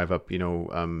to drive up,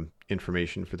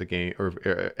 information for the game, or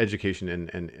education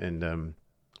and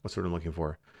what's what I'm looking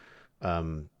for.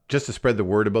 Just to spread the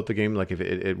word about the game. Like, if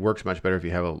it works much better if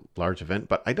you have a large event,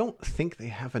 but I don't think they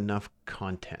have enough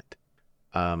content.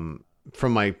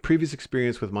 From my previous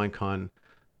experience with Minecon,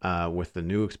 with the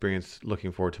new experience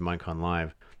looking forward to Minecon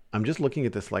Live, I'm just looking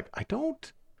at this like, I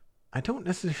don't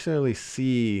necessarily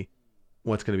see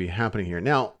what's going to be happening here.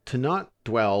 Now, to not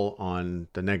dwell on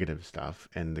the negative stuff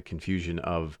and the confusion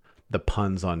of the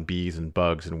puns on bees and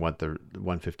bugs and what the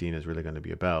 115 is really going to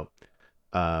be about,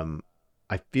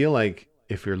 I feel like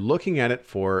if you're looking at it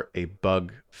for a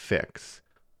bug fix,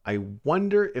 I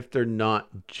wonder if they're not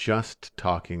just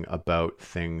talking about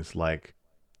things like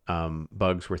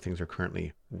bugs where things are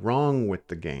currently wrong with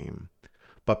the game,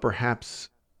 but perhaps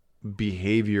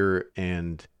behavior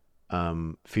and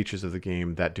features of the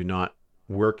game that do not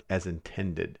work as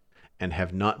intended and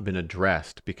have not been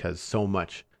addressed because so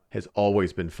much has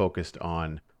always been focused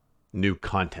on new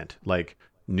content, like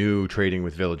new trading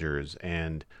with villagers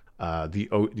and the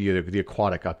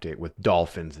aquatic update with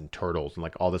dolphins and turtles and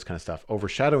like all this kind of stuff,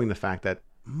 overshadowing the fact that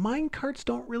minecarts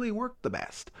don't really work the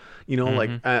best,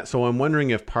 so I'm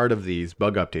wondering if part of these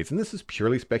bug updates, and this is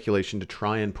purely speculation to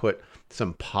try and put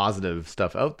some positive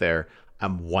stuff out there,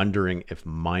 I'm wondering if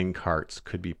minecarts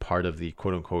could be part of the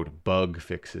quote unquote bug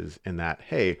fixes, in that,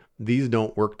 hey, these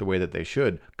don't work the way that they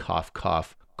should, cough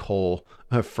cough, coal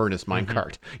furnace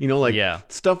minecart,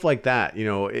 stuff like that.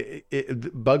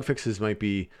 Bug fixes might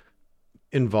be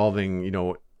involving,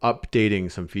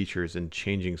 updating some features and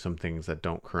changing some things that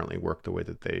don't currently work the way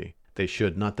that they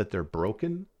should. Not that they're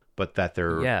broken, but that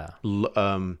they're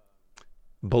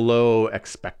below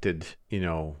expected,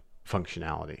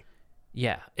 functionality.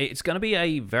 Yeah, it's going to be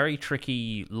a very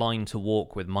tricky line to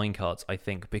walk with minecarts, I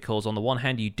think, because on the one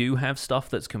hand, you do have stuff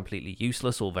that's completely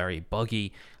useless or very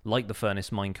buggy, like the furnace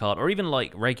minecart, or even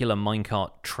like regular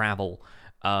minecart travel.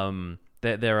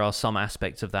 There are some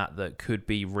aspects of that that could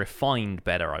be refined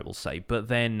better, I will say. But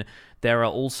then there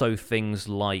are also things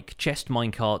like chest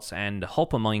minecarts and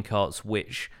hopper minecarts,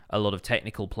 which a lot of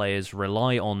technical players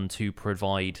rely on to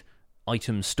provide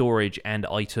item storage and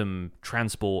item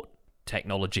transport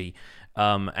technology.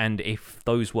 And if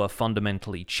those were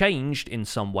fundamentally changed in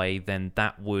some way, then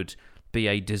that would be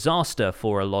a disaster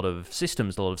for a lot of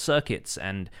systems, a lot of circuits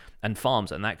and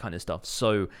farms and that kind of stuff.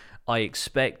 So I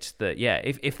expect that, yeah,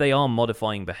 if they are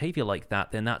modifying behavior like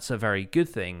that, then that's a very good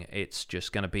thing. It's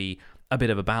just going to be a bit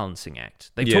of a balancing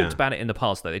act. They've talked about it in the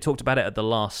past, though. They talked about it at the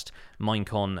last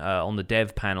Minecon on the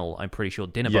dev panel. I'm pretty sure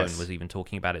Dinnerbone was even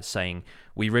talking about it, saying,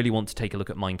 we really want to take a look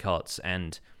at minecarts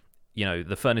and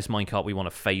the furnace minecart we want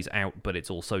to phase out, but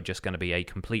it's also just going to be a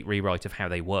complete rewrite of how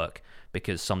they work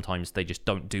because sometimes they just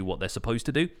don't do what they're supposed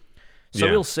to do. So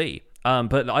we'll see.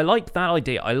 But I like that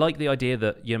idea. I like the idea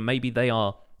that maybe they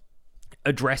are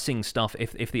addressing stuff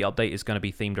if the update is going to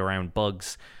be themed around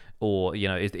bugs, or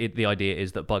the idea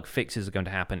is that bug fixes are going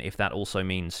to happen. If that also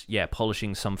means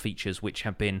polishing some features which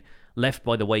have been left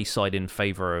by the wayside in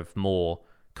favor of more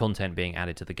content being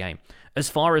added to the game. As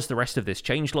far as the rest of this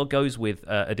changelog goes with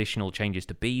additional changes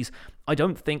to bees, I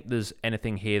don't think there's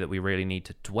anything here that we really need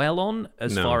to dwell on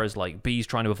as far as like bees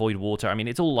trying to avoid water. I mean,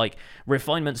 it's all like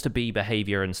refinements to bee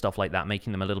behavior and stuff like that,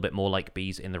 making them a little bit more like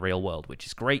bees in the real world, which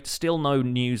is great. Still no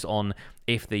news on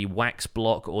if the wax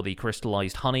block or the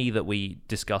crystallized honey that we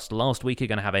discussed last week are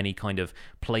going to have any kind of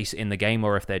place in the game,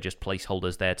 or if they're just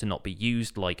placeholders there to not be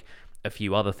used, like a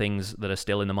few other things that are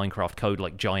still in the Minecraft code,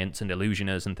 like giants and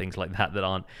illusioners and things like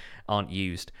that aren't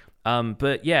used.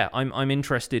 But yeah, I'm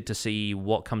interested to see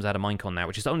what comes out of Minecon now,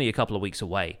 which is only a couple of weeks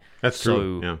away. That's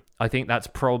true. So yeah. I think that's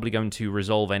probably going to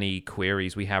resolve any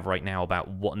queries we have right now about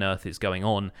what on earth is going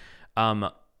on.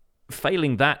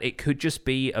 Failing that, it could just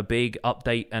be a big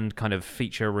update and kind of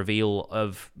feature reveal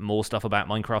of more stuff about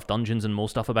Minecraft Dungeons and more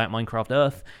stuff about Minecraft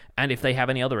Earth, and if they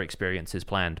have any other experiences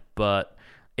planned. But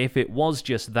if it was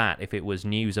just that, if it was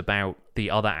news about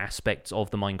the other aspects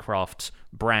of the Minecraft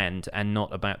brand and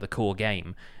not about the core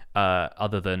game,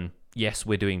 other than, yes,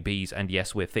 we're doing bees and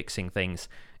yes, we're fixing things,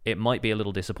 it might be a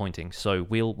little disappointing. So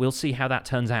we'll see how that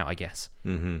turns out, I guess.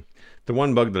 Mm-hmm. The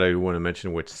one bug that I want to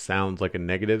mention, which sounds like a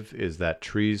negative, is that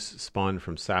trees spawned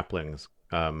from saplings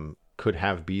could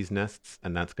have bees' nests,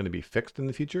 and that's going to be fixed in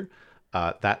the future.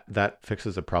 That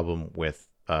fixes a problem with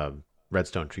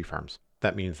redstone tree farms.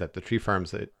 That means that the tree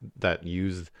farms that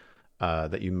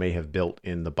you may have built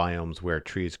in the biomes where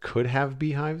trees could have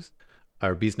beehives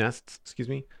or bees' nests,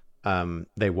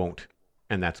 they won't,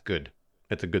 and that's good.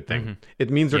 It's a good thing. Mm-hmm. It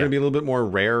means they're going to be a little bit more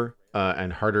rare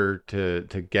and harder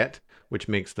to get, which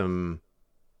makes them,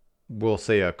 we'll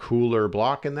say, a cooler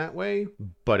block in that way.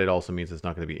 But it also means it's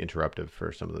not going to be interruptive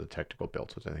for some of the technical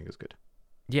builds, which I think is good.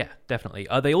 Yeah, definitely.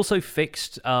 They also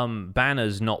fixed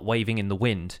banners not waving in the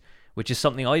wind, which is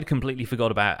something I'd completely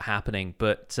forgot about happening.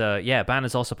 But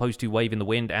banners are supposed to wave in the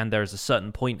wind, and there's a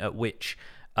certain point at which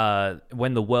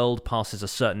when the world passes a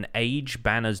certain age,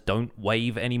 banners don't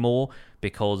wave anymore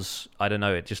because, I don't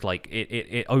know, it just like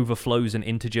it overflows an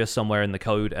integer somewhere in the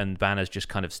code and banners just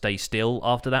kind of stay still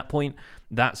after that point.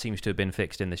 That seems to have been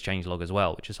fixed in this changelog as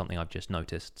well, which is something I've just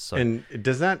noticed. So, and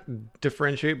does that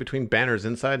differentiate between banners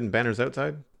inside and banners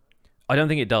outside? I don't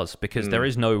think it does, because there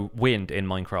is no wind in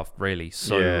Minecraft, really.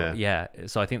 So,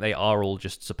 so I think they are all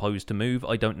just supposed to move.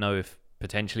 I don't know if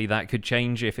potentially that could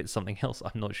change if it's something else.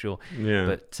 I'm not sure. Yeah.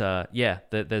 But,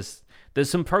 there's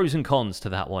some pros and cons to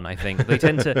that one, I think. They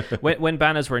tend to... when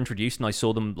banners were introduced and I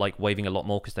saw them like waving a lot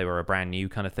more because they were a brand new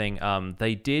kind of thing,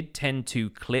 they did tend to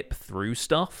clip through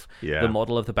stuff. Yeah. The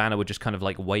model of the banner would just kind of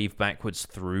like wave backwards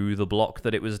through the block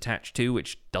that it was attached to,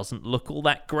 which doesn't look all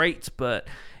that great, but...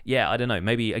 Yeah, I don't know.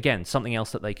 Maybe, again, something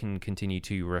else that they can continue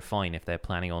to refine if they're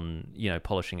planning on,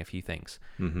 polishing a few things.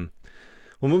 Mm-hmm.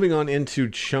 Well, moving on into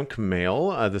chunk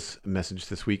mail. This message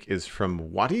this week is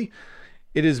from Watty.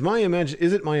 Is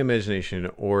it my imagination,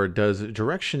 or does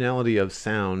directionality of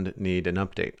sound need an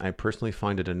update? I personally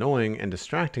find it annoying and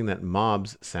distracting that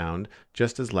mobs sound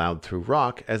just as loud through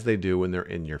rock as they do when they're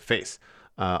in your face.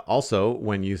 Also,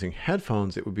 when using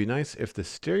headphones, it would be nice if the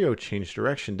stereo changed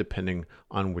direction depending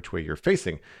on which way you're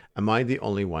facing. Am I the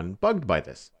only one bugged by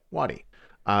this? Waddy.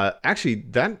 Actually,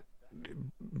 that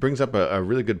brings up a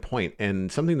really good point,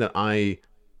 and something that I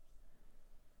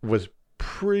was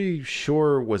pretty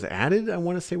sure was added, I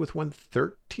want to say, with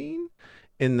 1.13,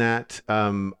 in that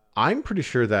I'm pretty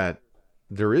sure that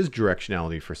there is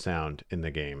directionality for sound in the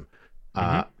game.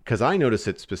 Because I notice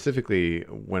it specifically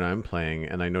when I'm playing,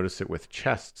 and I notice it with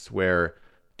chests where,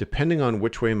 depending on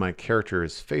which way my character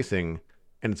is facing,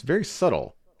 and it's very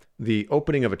subtle, the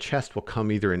opening of a chest will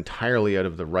come either entirely out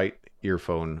of the right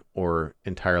earphone or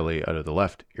entirely out of the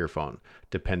left earphone,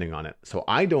 depending on it. So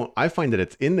I find that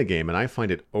it's in the game, and I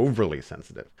find it overly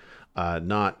sensitive,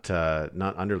 not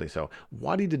underly so.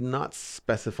 Waddy did not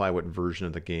specify what version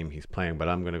of the game he's playing, but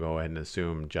I'm going to go ahead and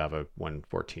assume Java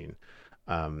 1.14.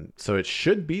 So it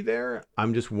should be there.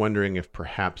 I'm just wondering if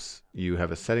perhaps you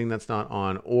have a setting that's not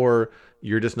on, or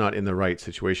you're just not in the right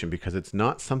situation, because it's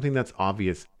not something that's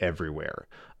obvious everywhere.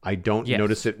 I don't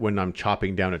notice it when I'm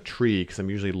chopping down a tree, because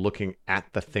I'm usually looking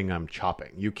at the thing I'm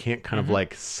chopping. You can't kind of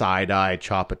like side eye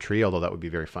chop a tree, although that would be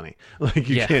very funny. Like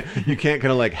you can't kind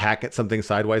of like hack at something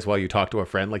sideways while you talk to a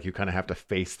friend. Like you kind of have to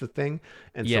face the thing.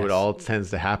 And so it all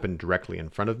tends to happen directly in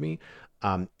front of me.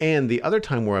 And the other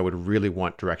time where I would really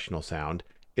want directional sound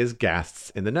is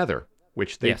ghasts in the nether,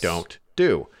 which they don't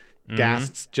do.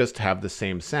 Ghasts just have the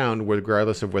same sound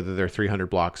regardless of whether they're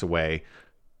 300 blocks away,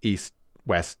 east,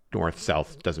 west, north,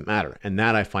 south, doesn't matter. And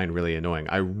that I find really annoying.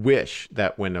 I wish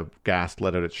that when a ghast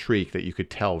let out its shriek that you could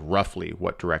tell roughly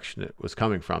what direction it was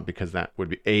coming from, because that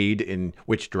would aid in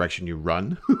which direction you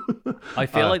run. I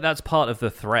feel like that's part of the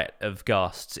threat of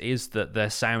ghasts, is that their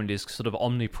sound is sort of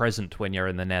omnipresent when you're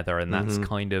in the nether, and that's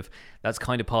kind of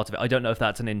part of it. I don't know if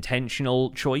that's an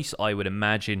intentional choice. I would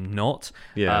imagine not.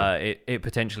 Yeah. It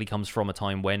potentially comes from a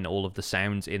time when all of the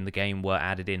sounds in the game were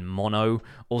added in mono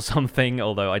or something,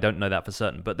 although I don't know that for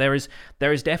certain. But there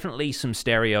is definitely some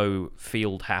stereo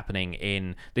field happening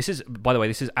in... By the way,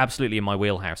 this is absolutely in my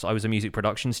wheelhouse. I was a music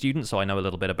production student, so I know a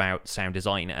little bit about sound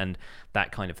design and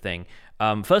that kind of thing.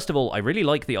 First of all, I really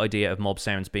like the idea of mob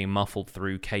sounds being muffled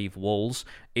through cave walls.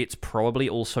 It's probably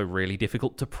also really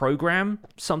difficult to program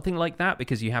something like that,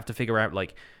 because you have to figure out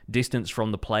like distance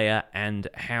from the player and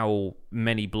how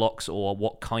many blocks or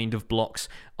what kind of blocks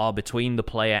are between the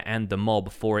player and the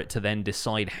mob for it to then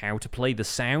decide how to play the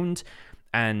sound.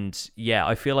 And yeah,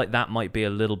 I feel like that might be a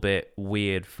little bit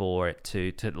weird for it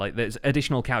to like, there's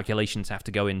additional calculations have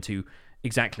to go into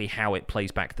exactly how it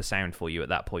plays back the sound for you at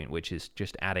that point, which is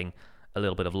just adding a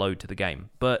little bit of load to the game.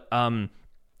 But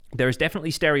there is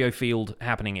definitely stereo field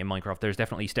happening in Minecraft. There's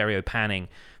definitely stereo panning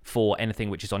for anything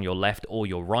which is on your left or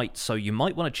your right. So you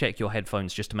might want to check your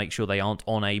headphones just to make sure they aren't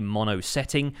on a mono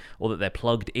setting, or that they're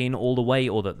plugged in all the way,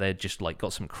 or that they're just like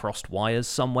got some crossed wires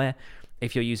somewhere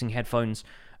if you're using headphones.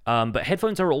 But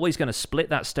headphones are always going to split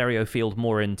that stereo field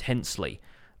more intensely,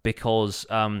 because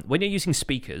when you're using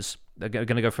speakers, they're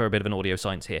going to go for a bit of an audio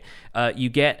science here, you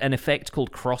get an effect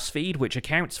called crossfeed, which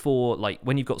accounts for, like,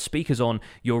 when you've got speakers on,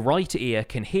 your right ear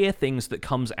can hear things that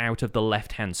comes out of the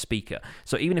left-hand speaker.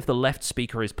 So even if the left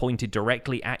speaker is pointed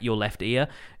directly at your left ear,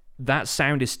 that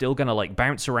sound is still going to, like,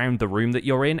 bounce around the room that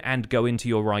you're in and go into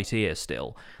your right ear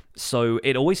still. So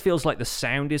it always feels like the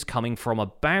sound is coming from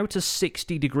about a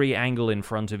 60-degree angle in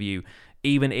front of you,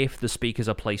 even if the speakers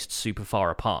are placed super far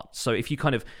apart. So if you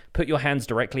kind of put your hands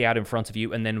directly out in front of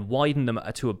you and then widen them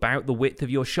to about the width of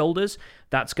your shoulders,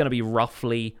 that's going to be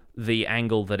roughly the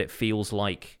angle that it feels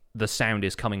like the sound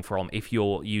is coming from if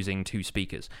you're using two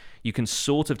speakers. You can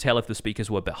sort of tell if the speakers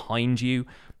were behind you,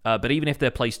 but even if they're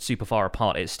placed super far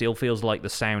apart, it still feels like the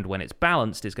sound, when it's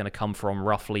balanced, is going to come from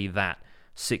roughly that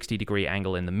 60-degree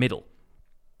angle in the middle.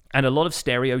 And a lot of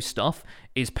stereo stuff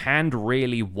is panned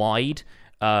really wide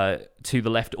to the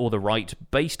left or the right,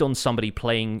 based on somebody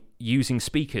playing using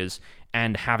speakers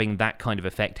and having that kind of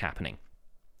effect happening.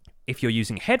 If you're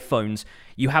using headphones,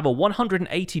 you have a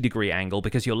 180-degree angle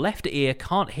because your left ear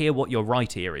can't hear what your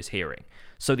right ear is hearing.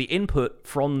 So the input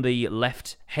from the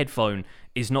left headphone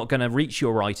is not going to reach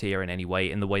your right ear in any way,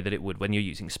 in the way that it would when you're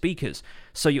using speakers.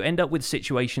 So you end up with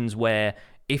situations where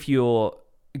if you're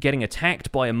getting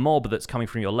attacked by a mob that's coming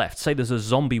from your left, say there's a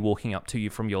zombie walking up to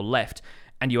you from your left,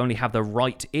 and you only have the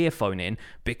right earphone in,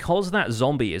 because that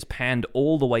zombie is panned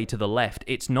all the way to the left,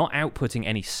 it's not outputting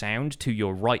any sound to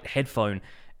your right headphone,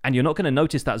 and you're not going to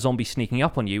notice that zombie sneaking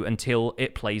up on you until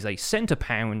it plays a center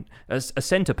pan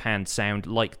sound,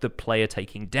 like the player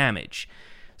taking damage.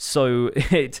 So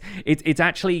it's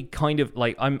actually kind of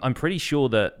like, I'm pretty sure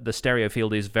that the stereo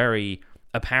field is very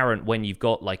apparent when you've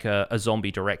got like a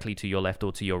zombie directly to your left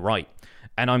or to your right.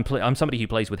 And I'm somebody who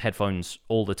plays with headphones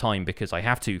all the time because I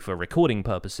have to for recording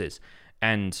purposes.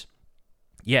 And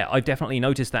yeah, I've definitely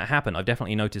noticed that happen. I've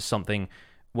definitely noticed something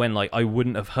when, like, I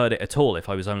wouldn't have heard it at all if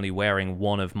I was only wearing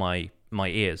one of my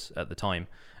ears at the time.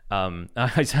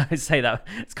 I say that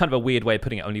it's kind of a weird way of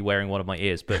putting it, only wearing one of my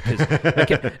ears, but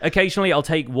because occasionally I'll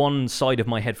take one side of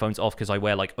my headphones off because I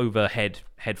wear like overhead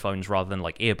headphones rather than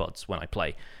like earbuds when I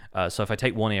play. So if I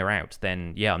take one ear out,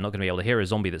 then yeah, I'm not going to be able to hear a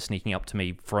zombie that's sneaking up to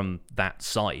me from that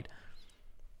side.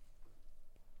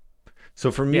 So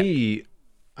for me,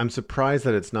 I'm surprised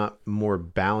that it's not more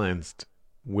balanced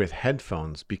with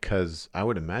headphones, because I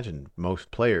would imagine most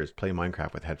players play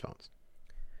Minecraft with headphones.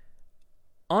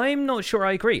 I'm not sure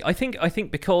I agree. I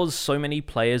think because so many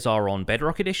players are on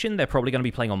Bedrock Edition, they're probably going to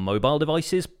be playing on mobile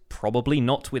devices, probably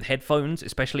not with headphones,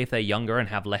 especially if they're younger and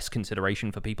have less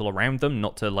consideration for people around them.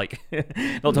 Not to like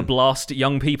not to blast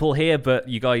young people here, but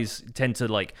you guys tend to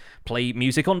like play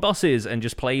music on buses and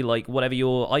just play like whatever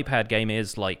your iPad game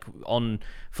is like on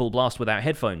full blast without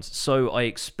headphones. So I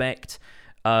expect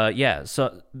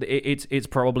so it's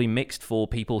probably mixed for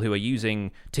people who are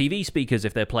using TV speakers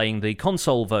if they're playing the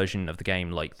console version of the game.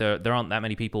 Like there aren't that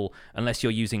many people, unless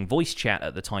you're using voice chat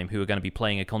at the time, who are going to be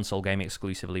playing a console game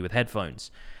exclusively with headphones.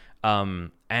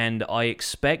 And I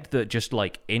expect that just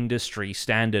like industry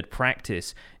standard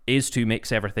practice is to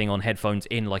mix everything on headphones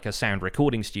in like a sound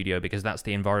recording studio, because that's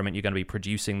the environment you're going to be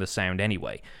producing the sound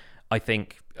anyway. I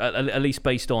think, at least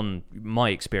based on my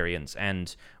experience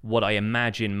and what I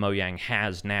imagine Mojang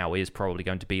has now, is probably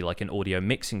going to be like an audio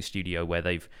mixing studio where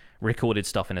they've recorded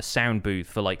stuff in a sound booth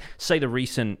for, like, say the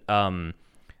recent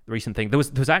thing. There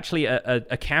was actually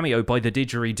a cameo by the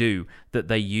didgeridoo that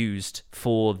they used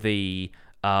for the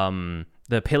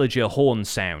pillager horn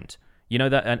sound. You know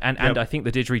that, and I think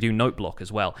the didgeridoo note block as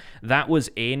well. That was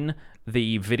in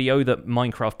the video that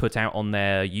Minecraft put out on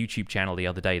their YouTube channel the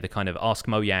other day, the kind of Ask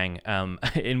Mojang,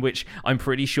 in which I'm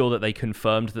pretty sure that they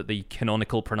confirmed that the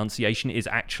canonical pronunciation is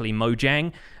actually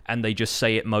Mojang, and they just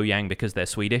say it Mojang because they're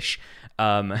Swedish,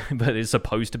 but it's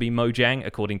supposed to be Mojang,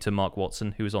 according to Mark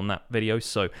Watson, who was on that video.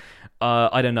 So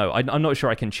I don't know. I'm not sure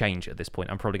I can change at this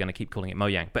point. I'm probably going to keep calling it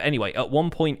Mojang. But anyway, at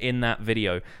one point in that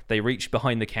video, they reached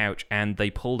behind the couch and they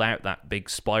pulled out that big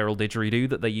spiral didgeridoo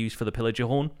that they used for the pillager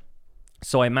horn.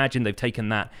 So I imagine they've taken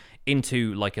that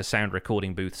into like a sound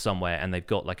recording booth somewhere, and they've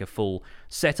got like a full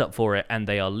setup for it, and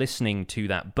they are listening to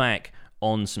that back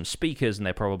on some speakers, and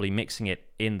they're probably mixing it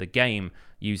in the game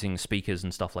using speakers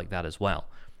and stuff like that as well.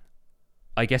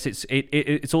 I guess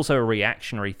it's also a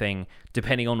reactionary thing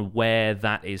depending on where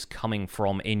that is coming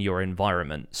from in your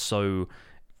environment. So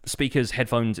speakers,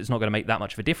 headphones, it's not going to make that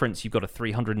much of a difference. You've got a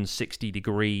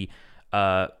 360-degree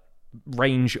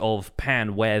range of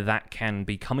pan where that can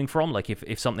be coming from. Like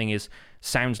if something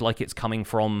sounds like it's coming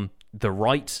from the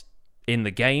right in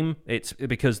the game, it's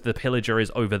because the pillager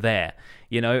is over there.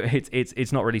 You know,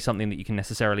 it's not really something that you can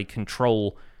necessarily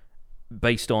control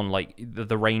based on like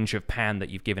the range of pan that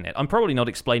you've given it. I'm probably not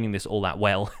explaining this all that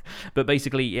well, but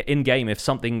basically in game, if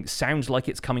something sounds like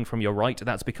it's coming from your right,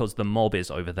 that's because the mob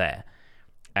is over there,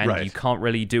 and you can't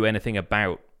really do anything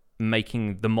about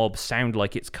making the mob sound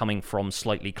like it's coming from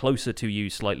slightly closer to you,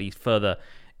 slightly further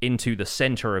into the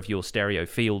center of your stereo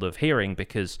field of hearing,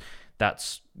 because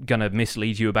that's gonna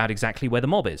mislead you about exactly where the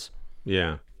mob is.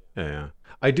 Yeah.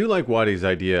 I do like Wadi's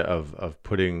idea of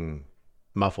putting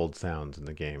muffled sounds in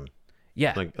the game.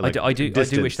 Yeah, I do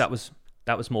wish that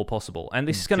was more possible. And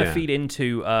this is going to feed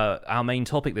into our main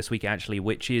topic this week, actually,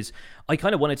 which is I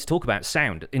kind of wanted to talk about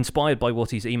sound, inspired by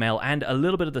Wadi's email and a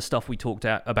little bit of the stuff we talked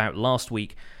about last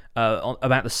week,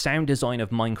 about the sound design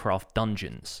of Minecraft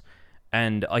dungeons.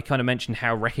 And I kind of mentioned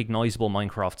how recognizable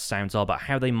Minecraft sounds are, but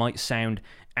how they might sound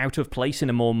out of place in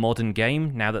a more modern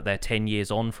game now that they're 10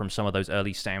 years on from some of those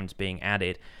early sounds being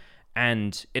added.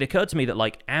 And it occurred to me that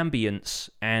like ambience,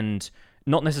 and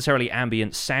not necessarily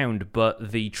ambient sound,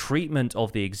 but the treatment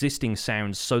of the existing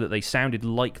sounds so that they sounded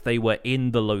like they were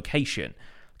in the location,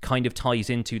 kind of ties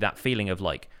into that feeling of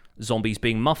like zombies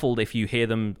being muffled if you hear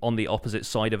them on the opposite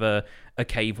side of a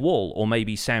cave wall, or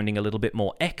maybe sounding a little bit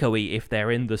more echoey if they're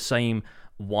in the same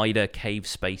wider cave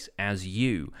space as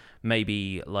you.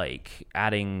 Maybe like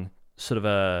adding sort of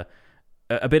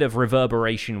a bit of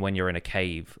reverberation when you're in a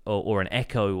cave, or an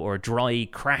echo, or a dry,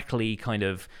 crackly kind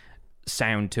of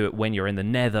sound to it when you're in the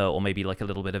nether, or maybe like a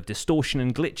little bit of distortion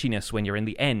and glitchiness when you're in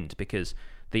the end, because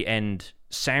the end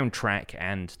soundtrack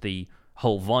and the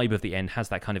whole vibe of the end has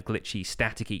that kind of glitchy,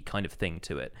 staticky kind of thing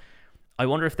to it. I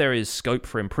wonder if there is scope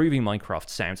for improving Minecraft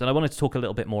sounds, and I wanted to talk a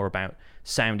little bit more about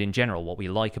sound in general, what we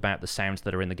like about the sounds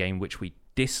that are in the game, which we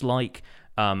dislike,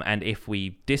 and if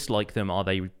we dislike them, are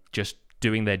they just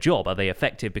doing their job? Are they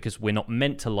effective because we're not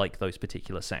meant to like those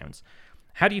particular sounds?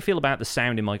 How do you feel about the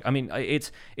sound in I mean,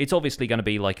 it's obviously going to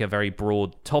be like a very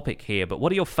broad topic here, but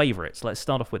what are your favorites? Let's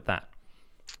start off with that.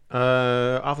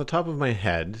 Off the top of my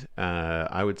head,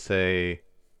 I would say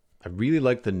I really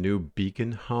like the new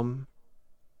beacon hum,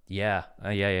 Yeah,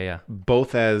 yeah.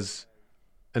 both as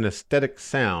an aesthetic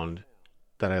sound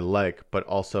that I like, but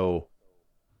also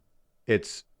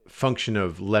its function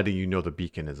of letting you know the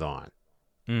beacon is on.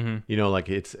 Mm-hmm. You know, like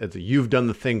it's you've done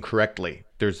the thing correctly.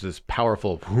 There's this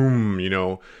powerful boom, you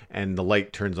know, and the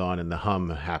light turns on and the hum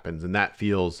happens, and that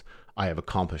feels I have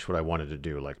accomplished what I wanted to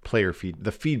do. Like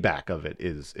the feedback of it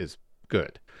is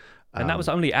good. And that was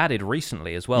only added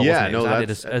recently as well, Yeah, wasn't it? It no, was added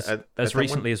that's as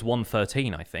recently as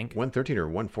 113, I think. 113 or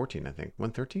 114, I think.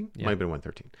 113? Yeah. Might have been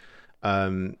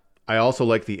 113. I also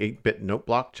like the 8-bit note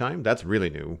block chime. That's really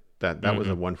new. That was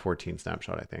a 114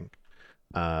 snapshot, I think.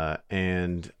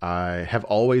 And I have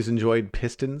always enjoyed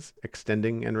pistons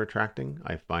extending and retracting.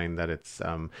 I find that it's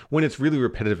when it's really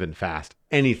repetitive and fast,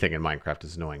 anything in Minecraft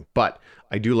is annoying. But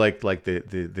I do like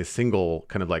the single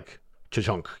kind of like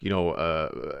cha-chunk, you know,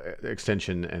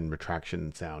 extension and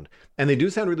retraction sound. And they do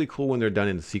sound really cool when they're done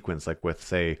in sequence, like with,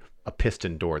 say, a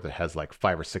piston door that has like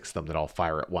 5 or 6 of them that all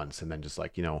fire at once and then just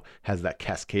like, you know, has that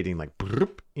cascading like,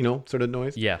 you know, sort of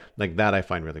noise. Yeah. Like that I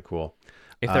find really cool.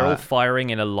 If they're all firing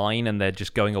in a line and they're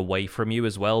just going away from you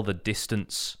as well, the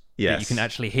distance, yes, you can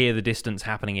actually hear the distance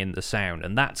happening in the sound,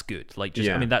 and that's good. Like, just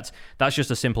yeah. I mean, that's just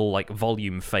a simple like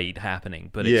volume fade happening,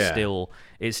 but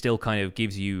it still kind of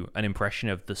gives you an impression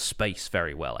of the space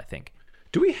very well, I think.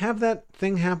 Do we have that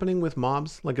thing happening with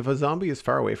mobs? Like if a zombie is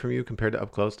far away from you compared to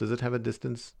up close, does it have a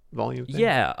distance volume thing?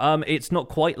 Yeah, it's not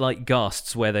quite like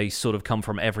ghasts where they sort of come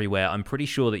from everywhere. I'm pretty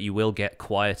sure that you will get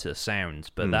quieter sounds,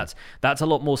 but that's a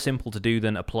lot more simple to do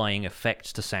than applying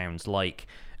effects to sounds. Like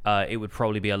it would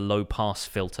probably be a low pass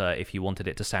filter if you wanted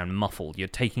it to sound muffled. You're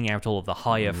taking out all of the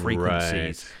higher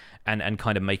frequencies. Right. And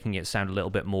kind of making it sound a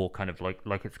little bit more kind of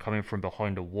like it's coming from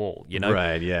behind a wall, you know?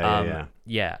 Right, yeah.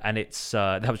 Yeah, and it's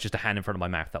that was just a hand in front of my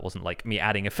mouth. That wasn't like me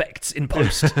adding effects in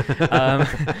post.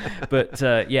 But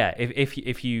yeah,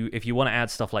 if you want to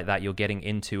add stuff like that, you're getting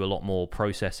into a lot more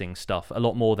processing stuff, a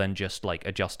lot more than just like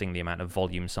adjusting the amount of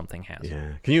volume something has.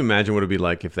 Yeah. Can you imagine what it'd be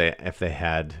like if they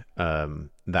had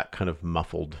that kind of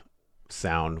muffled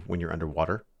sound when you're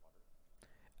underwater?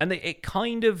 And it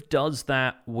kind of does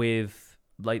that with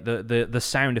like the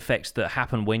sound effects that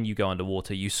happen when you go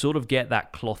underwater. You sort of get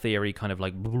that cloth-eary kind of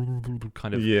like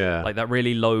like that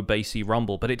really low bassy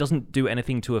rumble, but it doesn't do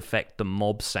anything to affect the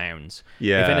mob sounds.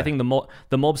 Yeah. If anything,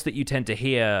 the mobs that you tend to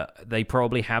hear, they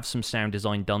probably have some sound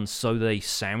design done so they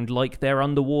sound like they're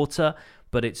underwater,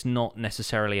 but it's not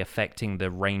necessarily affecting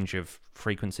the range of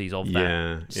frequencies of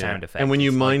that sound effect. And when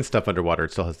you mine stuff underwater,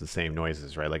 it still has the same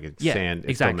noises, right? Like it's sand,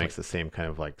 it still makes the same kind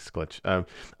of like sglitch.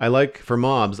 For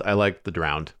mobs, I like the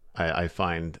drowned. I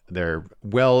find they're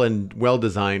well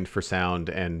designed for sound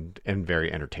and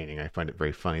very entertaining. I find it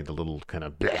very funny, the little kind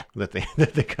of bleh that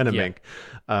they kind of make.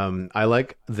 I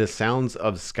like the sounds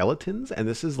of skeletons, and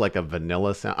this is like a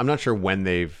vanilla sound. I'm not sure when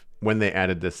they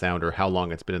added this sound or how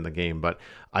long it's been in the game, but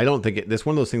I don't think this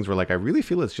one of those things where like I really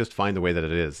feel it's just fine the way that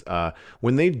it is.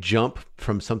 When they jump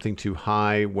from something too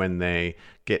high, when they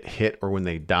get hit or when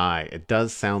they die, it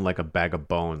does sound like a bag of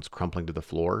bones crumpling to the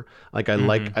floor. Like I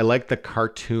like the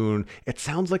cartoon. It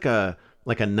sounds like a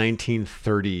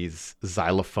 1930s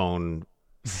xylophone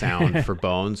sound for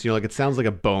bones. You know, like it sounds like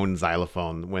a bone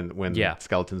xylophone when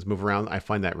skeletons move around. I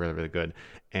find that really, really good.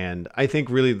 And I think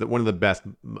really one of the best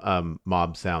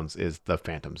mob sounds is the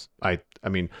phantoms. I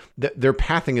mean, their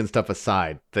pathing and stuff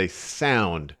aside, they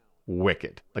sound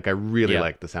wicked. Like I really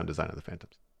like the sound design of the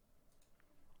phantoms.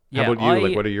 How about you?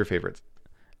 Like, what are your favorites?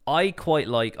 I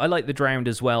like the drowned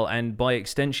as well, and by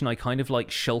extension, I kind of like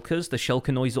shulkers. The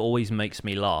shulker noise always makes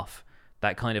me laugh.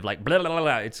 That kind of like blah blah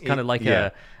blah. It's kind of like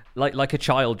like a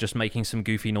child just making some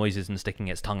goofy noises and sticking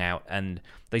its tongue out, and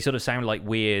they sort of sound like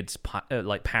weird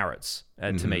like parrots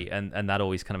to me, and that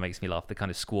always kind of makes me laugh. The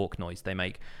kind of squawk noise they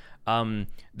make.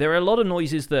 There are a lot of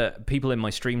noises that people in my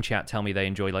stream chat tell me they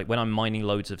enjoy, like when I'm mining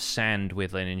loads of sand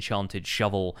with an enchanted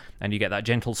shovel, and you get that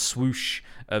gentle swoosh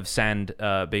of sand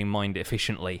being mined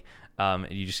efficiently.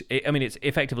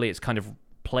 It's kind of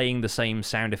playing the same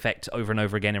sound effect over and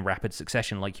over again in rapid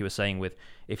succession, like you were saying with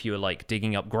if you were like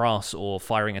digging up grass or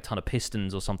firing a ton of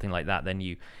pistons or something like that, then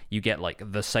you get like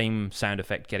the same sound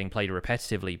effect getting played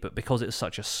repetitively, but because it's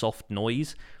such a soft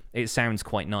noise, it sounds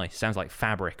quite nice. It sounds like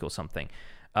fabric or something.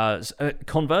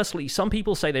 Conversely, some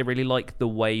people say they really like the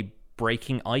way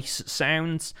breaking ice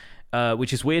sounds,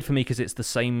 which is weird for me because it's the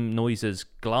same noise as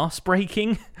glass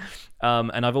breaking,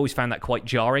 and I've always found that quite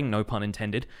jarring, no pun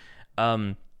intended.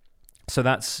 So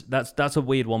that's a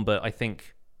weird one, but I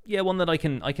think one that I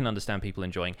can understand people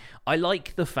enjoying. I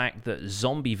like the fact that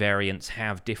zombie variants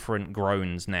have different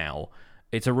groans now.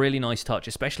 It's a really nice touch,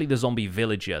 especially the zombie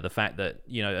villager. The fact that,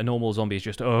 you know, a normal zombie is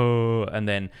just, oh, and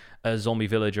then a zombie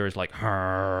villager is like,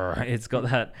 Harr. It's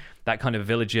got that kind of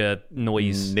villager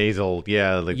noise. Nasal,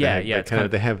 yeah. Like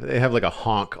they have like a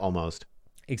honk almost.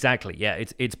 Exactly, yeah.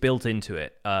 It's built into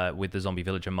it with the zombie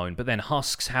villager moan. But then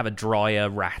husks have a drier,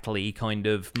 rattly kind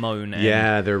of moan.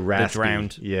 And they're raspy. The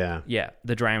drowned, yeah.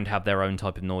 The drowned have their own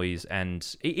type of noise,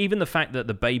 and even the fact that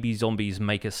the baby zombies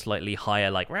make a slightly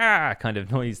higher, like rah kind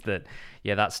of noise.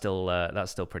 That's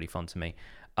still pretty fun to me.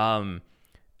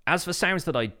 As for sounds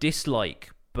that I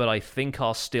dislike, but I think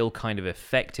are still kind of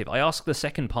effective, I ask the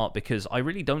second part because I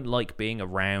really don't like being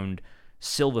around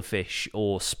silverfish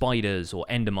or spiders or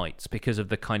endermites because of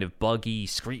the kind of buggy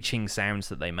screeching sounds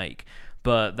that they make.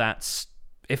 But that's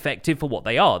effective for what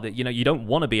they are. That, you know, you don't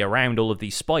want to be around all of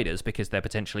these spiders because they're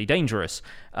potentially dangerous.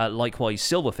 Likewise,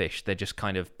 silverfish, they're just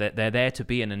kind of they're there to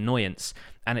be an annoyance,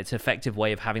 and it's an effective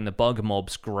way of having the bug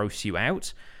mobs gross you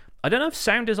out. I don't know if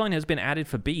sound design has been added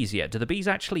for bees yet. Do the bees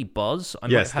actually buzz?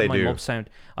 Yes, they do.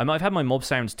 I might have had my mob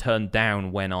sounds turned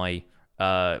down when I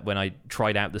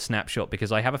tried out the snapshot,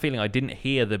 because I have a feeling I didn't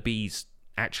hear the bees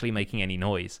actually making any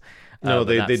noise. No,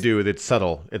 they do. It's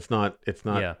subtle. It's not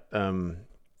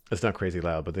it's not crazy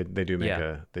loud, but they do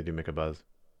make a buzz.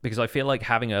 Because I feel like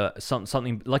having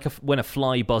something like when a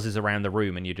fly buzzes around the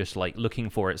room and you're just like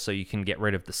looking for it so you can get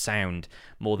rid of the sound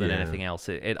more than anything else.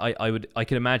 I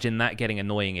could imagine that getting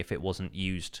annoying if it wasn't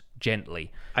used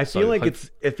gently. I feel like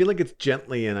it's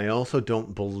gently, and I also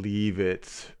don't believe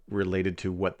it's related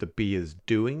to what the bee is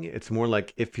doing. It's more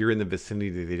like if you're in the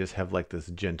vicinity, they just have like this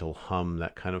gentle hum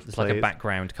that kind of plays. Like a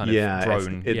background kind of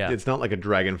drone. It's not like a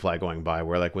dragonfly going by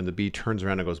where like when the bee turns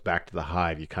around and goes back to the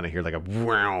hive, you kind of hear like a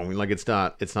wow. Like it's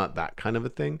not that kind of a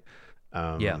thing.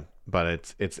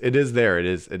 But it is there. It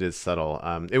is subtle.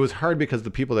 It was hard because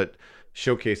the people that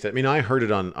showcased it, I mean, I heard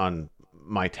it on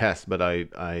my test, but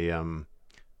I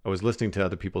was listening to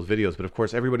other people's videos. But of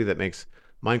course, everybody that makes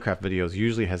Minecraft videos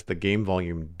usually has the game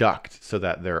volume ducked so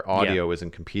that their audio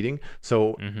isn't competing.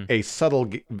 So a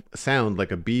subtle sound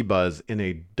like a bee buzz in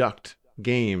a ducked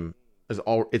game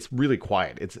it's really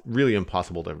quiet. It's really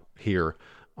impossible to hear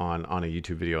on a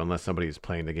YouTube video unless somebody's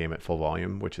playing the game at full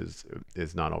volume, which is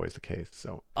not always the case.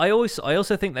 So I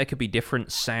also think there could be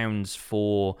different sounds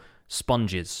for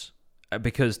sponges,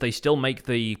 because they still make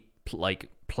the like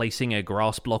placing a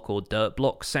grass block or dirt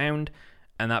block sound.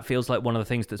 And that feels like one of the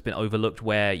things that's been overlooked,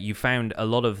 where you found a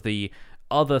lot of the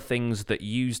other things that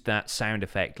used that sound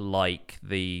effect, like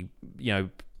the, you know,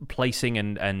 placing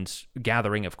and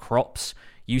gathering of crops,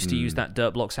 used to use that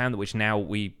dirt block sound, which now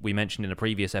we mentioned in a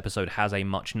previous episode has a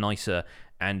much nicer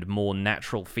and more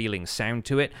natural feeling sound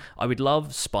to it. I would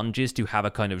love sponges to have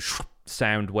a kind of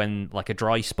sound when like a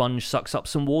dry sponge sucks up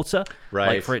some water, right?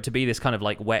 Like for it to be this kind of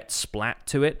like wet splat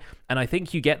to it. And I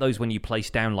think you get those when you place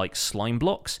down like slime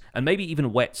blocks and maybe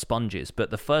even wet sponges.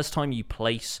 But the first time you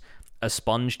place a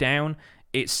sponge down,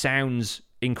 it sounds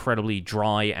incredibly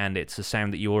dry, and it's a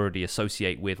sound that you already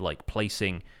associate with like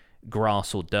placing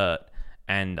grass or dirt.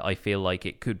 And I feel like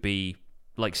it could be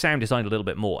like sound designed a little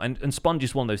bit more. And sponge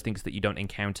is one of those things that you don't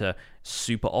encounter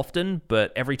super often,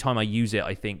 but every time I use it,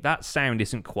 I think that sound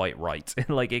isn't quite right.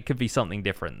 Like it could be something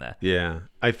different there. Yeah.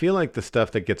 I feel like the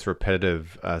stuff that gets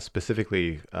repetitive,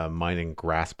 specifically mining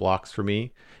grass blocks for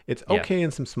me, it's okay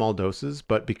in some small doses,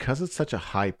 but because it's such a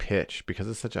high pitch, because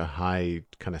it's such a high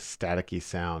kind of staticky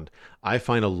sound, I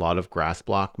find a lot of grass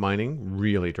block mining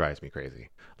really drives me crazy.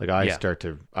 Like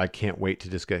I can't wait to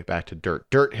just get back to dirt.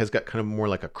 Dirt has got kind of more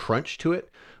like a crunch to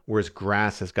it, whereas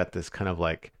grass has got this kind of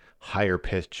like higher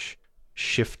pitch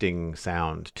shifting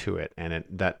sound to it. And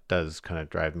that does kind of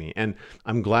drive me. And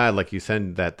I'm glad, like you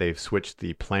said, that they've switched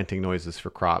the planting noises for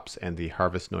crops and the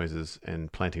harvest noises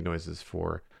and planting noises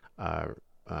for,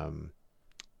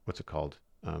 what's it called?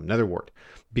 Netherwort,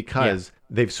 because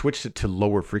they've switched it to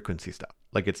lower frequency stuff.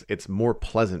 Like it's more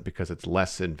pleasant because it's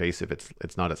less invasive.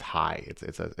 It's not as high.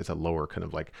 It's a lower kind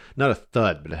of like, not a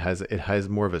thud, but it has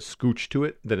more of a scooch to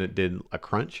it than it did a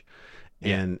crunch.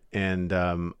 And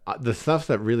the stuff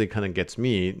that really kind of gets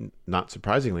me, not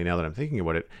surprisingly now that I'm thinking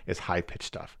about it, is high pitched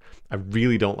stuff. I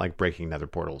really don't like breaking nether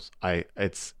portals.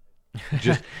 It's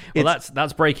just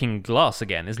that's breaking glass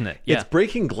again, isn't it? It's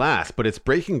breaking glass, but it's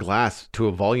breaking glass to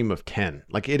a volume of 10.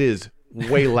 Like it is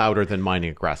way louder than mining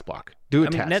a grass block. Do a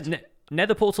test.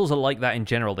 Nether portals are like that in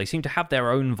general. They seem to have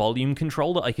their own volume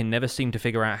control that I can never seem to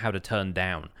figure out how to turn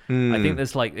down. I think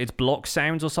there's like, it's block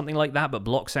sounds or something like that, but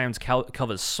block sounds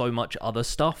covers so much other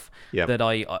stuff that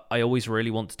I always really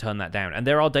want to turn that down. And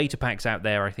there are data packs out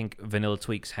there. I think Vanilla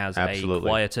Tweaks has a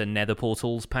quieter Nether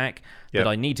portals pack that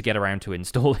I need to get around to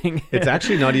installing. It's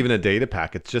actually not even a data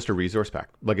pack. It's just a resource pack.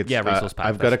 Like it's resource pack.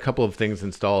 I've got a couple of things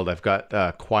installed. I've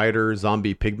got quieter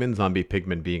zombie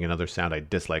pigmen being another sound I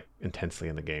dislike intensely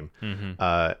in the game.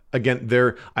 Again,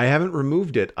 I haven't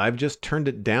removed it. I've just turned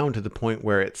it down to the point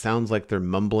where it sounds like they're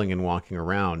mumbling and walking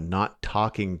around, not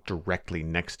talking directly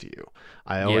next to you.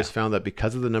 I always found that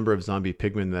because of the number of zombie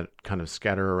pigmen that kind of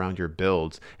scatter around your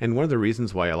builds, and one of the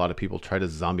reasons why a lot of people try to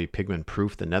zombie pigmen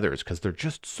proof the Nether is because they're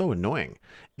just so annoying.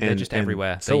 They're just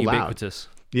everywhere. They're ubiquitous.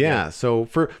 Yeah, so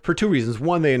for two reasons.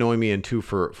 One, they annoy me, and two,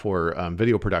 for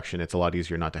video production, it's a lot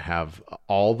easier not to have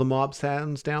all the mob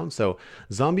sounds down. So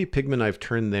zombie pigmen, I've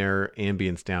turned their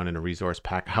ambience down in a resource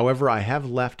pack. However, I have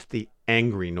left the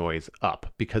angry noise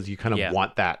up because you kind of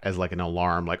want that as like an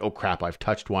alarm, like, oh crap, I've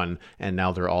touched one and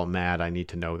now they're all mad. I need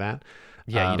to know that.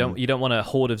 Yeah, you don't want a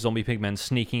horde of zombie pigmen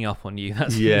sneaking up on you.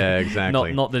 That's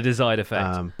exactly. Not the desired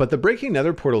effect. But the breaking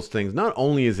nether portals things, not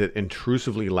only is it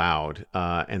intrusively loud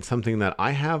and something that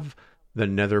I have the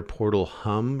nether portal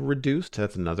hum reduced.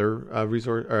 That's another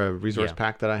resource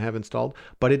pack that I have installed,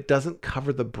 but it doesn't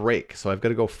cover the break. So I've got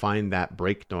to go find that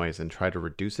break noise and try to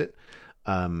reduce it.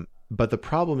 But the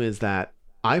problem is that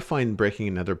I find breaking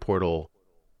a nether portal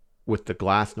with the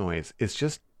glass noise is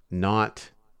just not...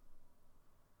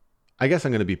 I guess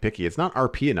I'm going to be picky. It's not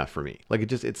RP enough for me. Like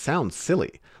it sounds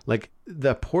silly. Like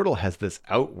the portal has this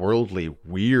outworldly,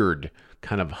 weird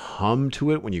kind of hum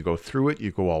to it. When you go through it, you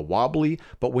go all wobbly.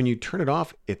 But when you turn it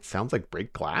off, it sounds like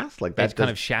break glass. Like that kind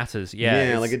of shatters.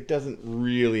 Yeah, like it doesn't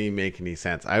really make any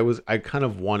sense. I kind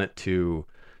of want it to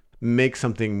make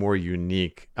something more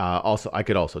unique. Also, I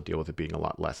could also deal with it being a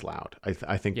lot less loud.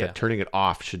 I think that turning it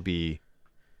off should be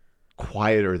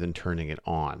quieter than turning it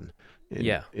on.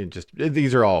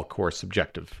 These are all, of course,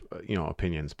 subjective,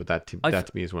 opinions, but that to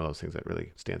me is one of those things that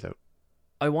really stands out.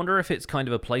 I wonder if it's kind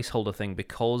of a placeholder thing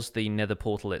because the Nether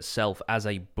portal itself, as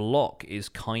a block, is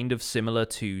kind of similar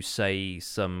to, say,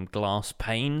 some glass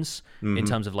panes in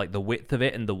terms of like the width of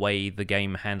it and the way the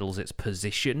game handles its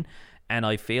position. And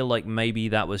I feel like maybe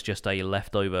that was just a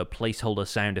leftover placeholder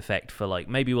sound effect for like,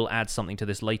 maybe we'll add something to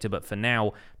this later, but for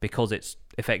now, because it's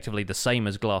effectively the same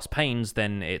as glass panes,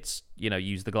 then it's,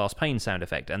 use the glass pane sound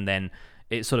effect. And then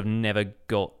it sort of never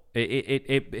got...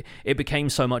 It became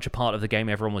so much a part of the game,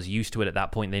 everyone was used to it at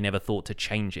that point, they never thought to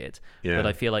change it. But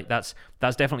I feel like that's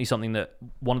definitely something that,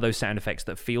 one of those sound effects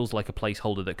that feels like a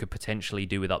placeholder that could potentially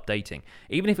do with updating.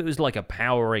 Even if it was like a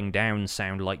powering down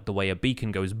sound, like the way a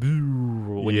beacon goes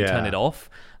when you turn it off,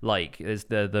 like there's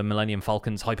the Millennium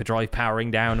Falcon's hyperdrive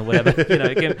powering down or whatever,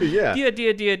 it can,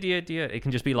 dear, it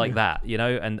can just be like that,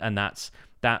 and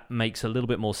that makes a little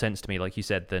bit more sense to me, like you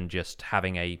said, than just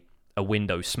having a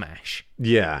window smash.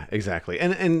 Yeah, exactly.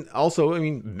 And also, I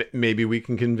mean, maybe we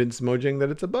can convince Mojang that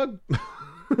it's a bug.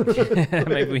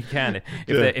 Maybe we can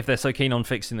if they're so keen on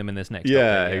fixing them in this next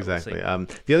update. Exactly. We'll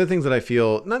the other things that I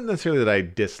feel, not necessarily that I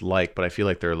dislike, but I feel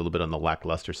like they're a little bit on the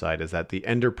lackluster side, is that the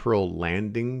Ender Pearl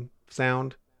landing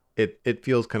sound, it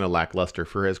feels kind of lackluster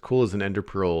for as cool as an Ender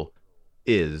Pearl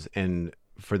is, and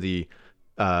for the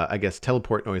I guess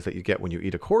teleport noise that you get when you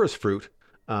eat a chorus fruit.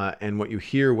 And what you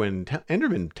hear when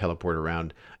Endermen teleport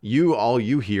around, all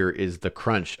you hear is the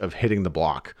crunch of hitting the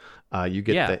block. You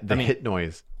get the hit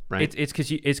noise, right? It's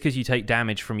because you take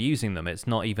damage from using them. It's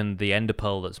not even the Ender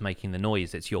Pearl that's making the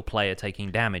noise. It's your player taking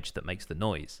damage that makes the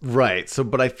noise. Right. So,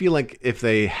 but I feel like if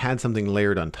they had something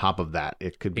layered on top of that,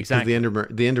 it could be because the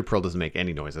Ender Pearl doesn't make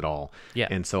any noise at all. Yeah.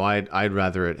 And so I'd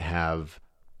rather it have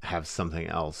something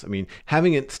else. I mean,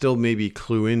 having it still maybe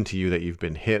clue into you that you've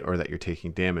been hit or that you're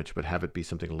taking damage, but have it be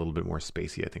something a little bit more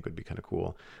spacey, I think would be kind of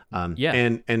cool.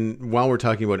 And while we're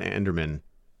talking about Enderman,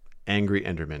 angry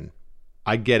Enderman,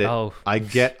 I get it. Oh. I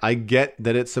get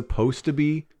that it's supposed to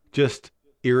be just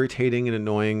irritating and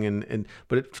annoying,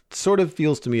 but it sort of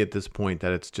feels to me at this point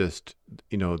that it's just,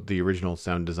 the original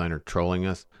sound designer trolling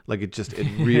us. Like it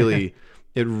really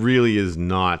it really is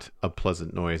not a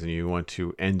pleasant noise, and you want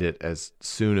to end it as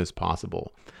soon as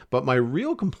possible. But my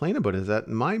real complaint about it is that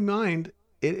in my mind,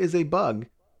 it is a bug.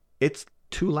 It's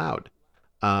too loud.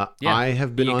 I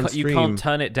have been on stream. You can't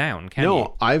turn it down, can you?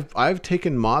 No, I've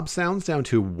taken mob sounds down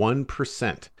to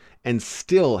 1%, and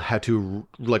still had to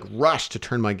like rush to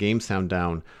turn my game sound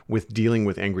down with dealing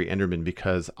with angry Enderman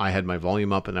because I had my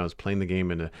volume up and I was playing the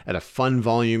game at a fun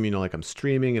volume, like I'm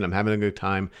streaming and I'm having a good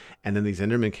time. And then these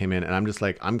Endermen came in and I'm just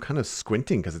like, I'm kind of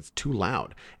squinting because it's too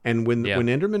loud. And when Yeah.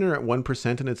 Endermen are at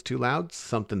 1% and it's too loud,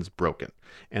 something's broken.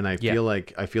 And I Yeah. feel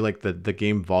like the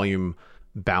game volume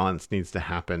balance needs to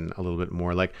happen a little bit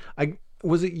more. Like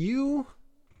was it you?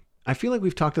 I feel like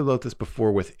we've talked about this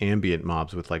before with ambient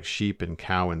mobs with like sheep and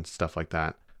cow and stuff like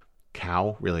that.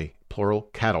 Cow, really, plural,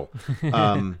 cattle.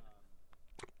 Um,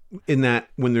 in that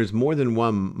when there's more than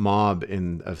one mob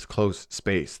in a close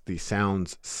space, the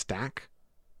sounds stack.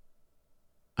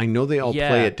 I know they all play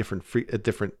Yeah. at different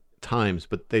times,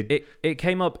 but they It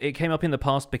came up in the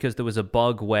past because there was a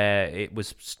bug where it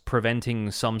was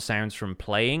preventing some sounds from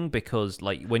playing because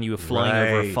like when you were flying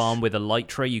over a Right. farm with a light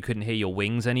tray you couldn't hear your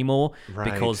wings anymore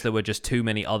because Right. there were just too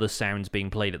many other sounds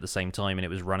being played at the same time and it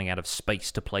was running out of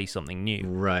space to play something new.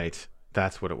 Right.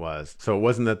 That's what it was. So it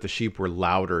wasn't that the sheep were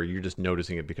louder. You're just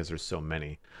noticing it because there's so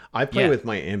many. I play Yeah. with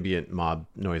my ambient mob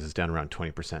noises down around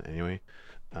 20% anyway.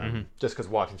 Just because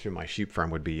walking through my sheep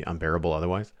farm would be unbearable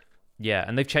otherwise. Yeah,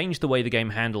 and they've changed the way the game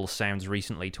handles sounds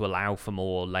recently to allow for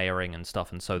more layering and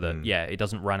stuff, and so that it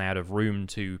doesn't run out of room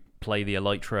to play the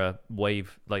elytra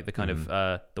wave, like the kind of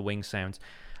the wing sounds.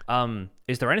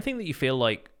 Is there anything that you feel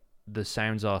like the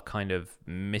sounds are kind of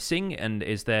missing, and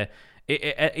is there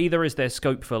either is there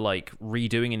scope for like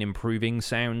redoing and improving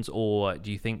sounds, or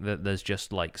do you think that there's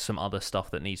just like some other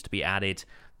stuff that needs to be added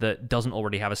that doesn't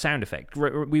already have a sound effect?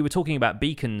 We were talking about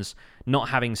beacons not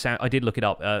having sound. I did look it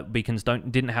up. Beacons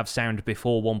didn't have sound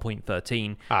before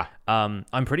 1.13.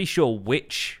 I'm pretty sure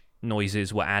witch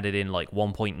noises were added in like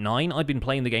 1.9. I'd been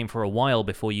playing the game for a while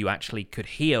before you actually could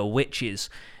hear witches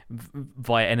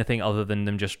via anything other than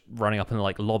them just running up and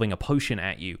like lobbing a potion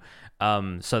at you.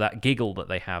 So that giggle that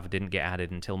they have didn't get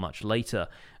added until much later.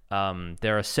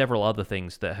 There are several other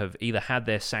things that have either had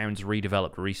their sounds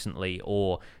redeveloped recently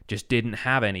or just didn't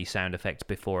have any sound effects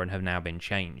before and have now been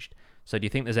changed. So do you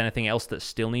think there's anything else that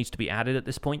still needs to be added at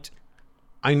this point?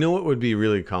 I know it would be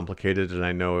really complicated and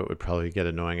I know it would probably get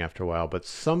annoying after a while, but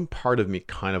some part of me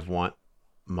kind of want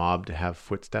mob to have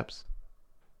footsteps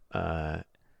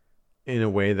in a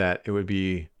way that it would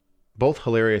be both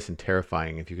hilarious and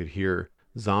terrifying if you could hear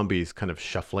zombies kind of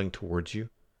shuffling towards you.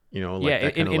 Yeah,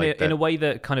 that kind of in a way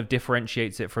that kind of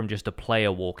differentiates it from just a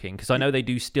player walking. Because I know they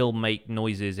do still make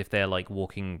noises if they're like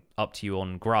walking up to you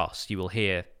on grass. You will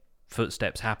hear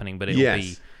footsteps happening, but it'll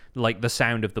be like the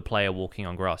sound of the player walking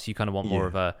on grass. You kind of want more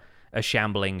of a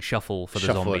shambling shuffle for the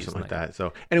shuffle zombies. or something like that.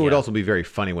 So, and it would also be very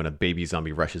funny when a baby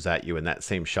zombie rushes at you, and that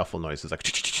same shuffle noise is like,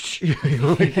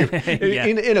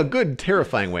 in a good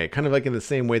terrifying way, kind of like in the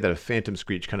same way that a phantom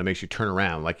screech kind of makes you turn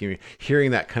around, like you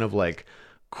hearing that kind of like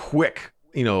quick,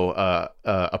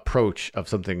 approach of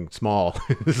something small.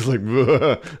 This is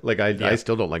like I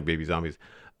still don't like baby zombies.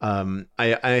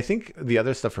 I think the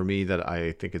other stuff for me that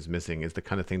I think is missing is the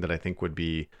kind of thing that I think would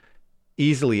be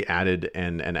easily added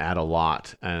and add a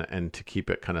lot and to keep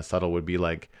it kind of subtle would be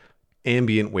like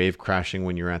ambient wave crashing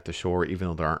when you're at the shore, even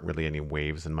though there aren't really any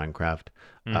waves in Minecraft.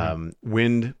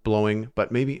 Wind blowing,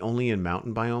 but maybe only in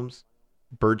mountain biomes.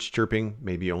 Birds chirping,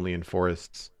 maybe only in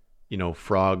forests.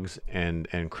 Frogs and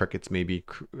crickets maybe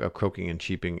croaking and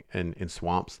cheeping in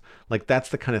swamps. Like that's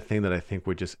the kind of thing that I think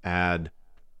would just add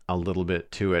a little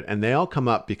bit to it. And they all come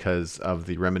up because of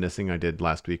the reminiscing I did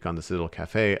last week on the Citadel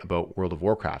Cafe about World of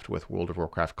Warcraft, with World of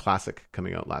Warcraft Classic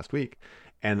coming out last week.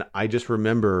 And I just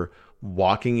remember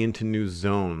walking into new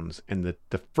zones, and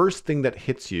the first thing that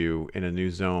hits you in a new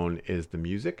zone is the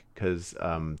music, because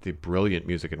the brilliant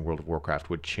music in World of Warcraft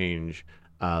would change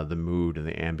the mood and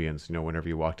the ambience. Whenever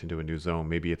you walked into a new zone,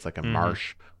 maybe it's like a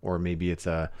marsh, or maybe it's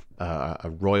a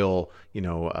royal,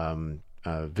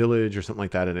 village or something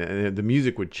like that, and the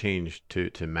music would change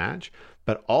to match.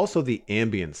 But also the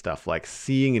ambient stuff, like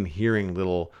seeing and hearing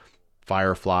little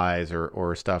fireflies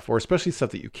or stuff, or especially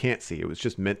stuff that you can't see. It was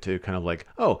just meant to kind of like,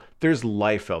 oh, there's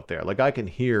life out there. Like I can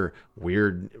hear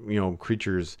weird,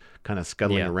 creatures kind of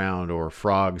scuttling around, or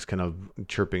frogs kind of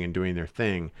chirping and doing their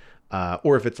thing.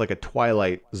 Or if it's like a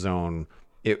twilight zone,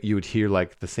 you would hear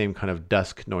like the same kind of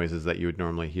dusk noises that you would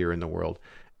normally hear in the world.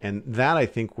 And that I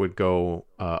think would go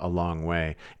a long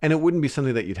way. And it wouldn't be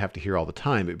something that you'd have to hear all the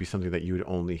time. It'd be something that you would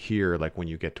only hear like when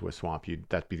you get to a swamp.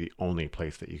 That'd be the only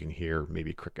place that you can hear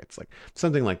maybe crickets. Like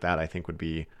something like that I think would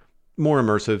be more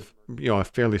immersive, a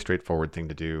fairly straightforward thing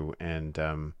to do. And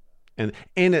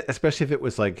especially if it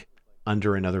was like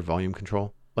under another volume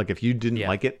control. Like if you didn't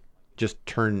like it, just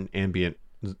turn ambient,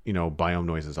 biome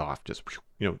noises off. Just,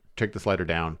 take the slider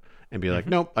down and be like,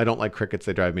 nope, I don't like crickets.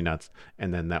 They drive me nuts.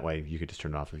 And then that way you could just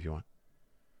turn it off if you want.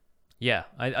 Yeah,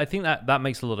 I think that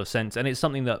makes a lot of sense, and it's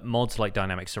something that mods like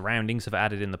Dynamic Surroundings have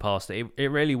added in the past. It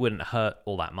really wouldn't hurt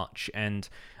all that much, and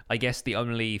I guess the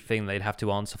only thing they'd have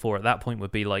to answer for at that point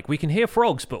would be like, we can hear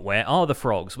frogs, but where are the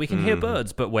frogs? We can hear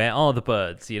birds, but where are the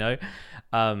birds? You know,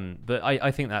 but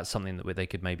I think that's something that they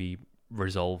could maybe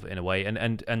resolve in a way,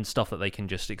 and stuff that they can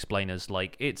just explain as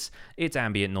like it's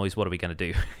ambient noise. What are we going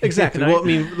to do? Exactly. You know? Well, I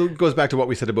mean, it goes back to what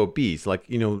we said about bees. Like,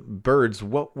 birds,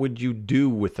 what would you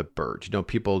do with a bird?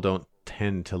 People don't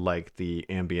tend to like the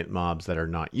ambient mobs that are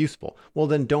not useful. Well,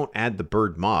 then don't add the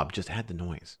bird mob, just add the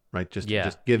noise, right? Just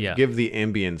give the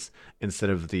ambience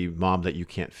instead of the mob that you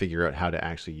can't figure out how to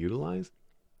actually utilize.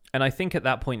 And I think at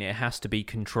that point it has to be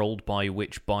controlled by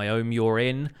which biome you're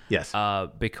in. Yes.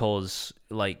 Because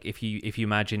like if you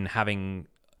imagine having,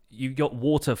 you've got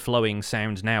water flowing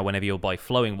sound now whenever you're by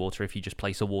flowing water. If you just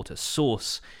place a water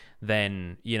source,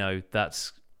 then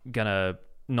that's gonna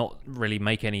not really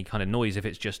make any kind of noise if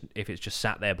it's just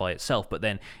sat there by itself. But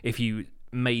then if you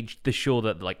made sure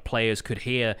that like players could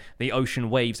hear the ocean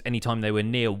waves anytime they were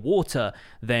near water,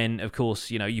 then of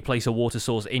course you place a water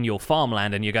source in your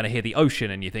farmland and you're going to hear the ocean,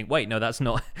 and you think, wait, no, that's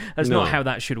not how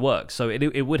that should work. So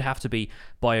it would have to be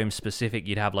biome specific.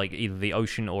 You'd have like either the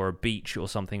ocean or a beach or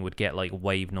something would get like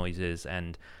wave noises,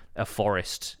 and a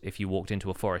forest, if you walked into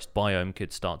a forest biome,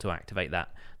 could start to activate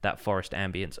that forest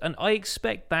ambience. And I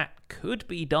expect that could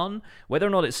be done. Whether or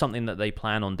not it's something that they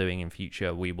plan on doing in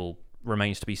future,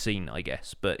 remains to be seen, I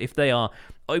guess. But if they are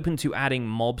open to adding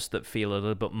mobs that feel a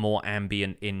little bit more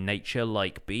ambient in nature,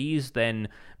 like bees, then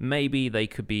maybe they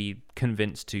could be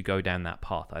convinced to go down that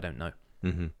path. I don't know.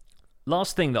 Mm-hmm.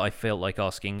 Last thing that I feel like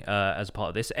asking as part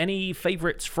of this, any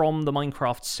favorites from the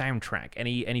Minecraft soundtrack?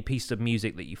 Any piece of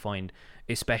music that you find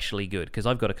especially good? Because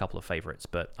I've got a couple of favorites,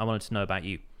 but I wanted to know about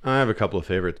you. I have a couple of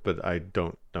favorites, but I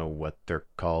don't know what they're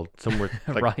called. Somewhere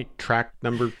like Right. track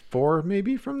number 4,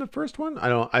 maybe, from the first one.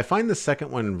 I find the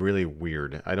second one really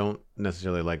weird. I don't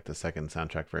necessarily like the second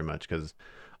soundtrack very much because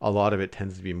a lot of it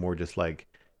tends to be more just like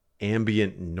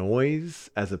ambient noise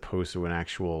as opposed to an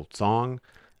actual song.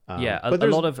 Yeah, a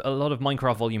lot of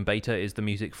Minecraft Volume Beta is the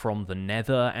music from the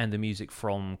Nether and the music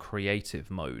from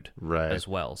Creative Mode right. as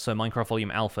well. So Minecraft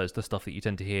Volume Alpha is the stuff that you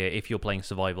tend to hear if you're playing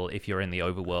Survival, if you're in the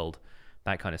overworld,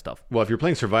 that kind of stuff. Well, if you're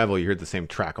playing Survival, you hear the same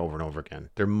track over and over again.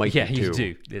 There might be two. You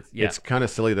do. It's kind of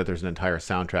silly that there's an entire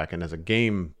soundtrack, and as a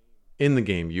game, in the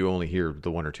game, you only hear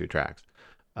the one or two tracks.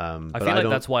 I feel like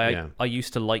that's why I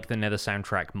used to like the Nether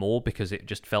soundtrack more, because it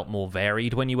just felt more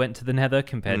varied when you went to the Nether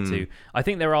compared to... I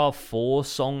think there are 4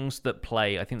 songs that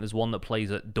play. I think there's one that plays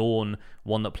at dawn,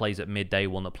 one that plays at midday,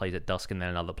 one that plays at dusk, and then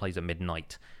another that plays at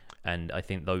midnight. And I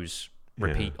think those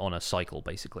repeat on a cycle,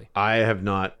 basically. I have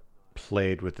not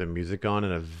played with the music on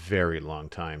in a very long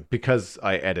time because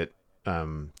I edit.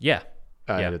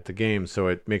 Edit the game, so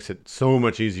it makes it so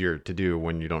much easier to do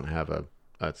when you don't have a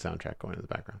soundtrack going in the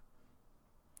background.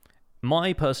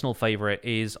 My personal favorite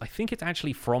is, I think it's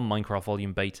actually from Minecraft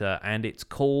Volume Beta, and it's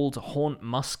called Haunt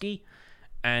Muskie.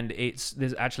 And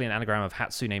there's actually an anagram of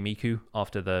Hatsune Miku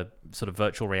after the sort of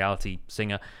virtual reality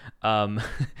singer.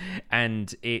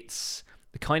 And it's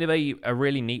kind of a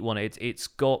really neat one. It's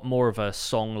got more of a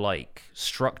song-like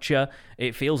structure.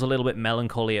 It feels a little bit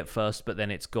melancholy at first, but then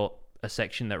it's got a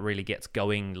section that really gets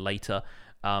going later.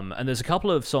 And there's a couple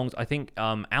of songs. I think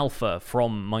Alpha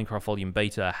from Minecraft Volume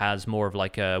Beta has more of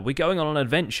like a we're going on an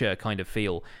adventure kind of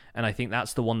feel, and I think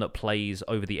that's the one that plays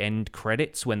over the end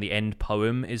credits when the end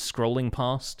poem is scrolling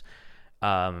past.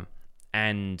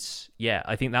 And yeah,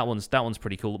 I think that one's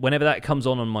pretty cool. Whenever that comes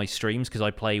on my streams, because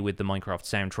I play with the Minecraft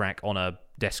soundtrack on a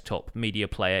desktop media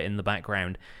player in the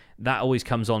background, that always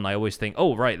comes on. I always think,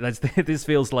 oh right, this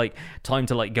feels like time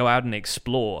to like go out and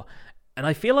explore. And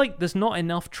I feel like there's not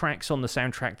enough tracks on the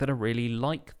soundtrack that are really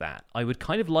like that. I would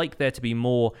kind of like there to be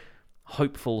more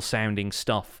hopeful sounding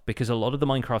stuff, because a lot of the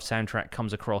Minecraft soundtrack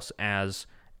comes across as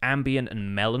ambient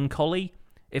and melancholy.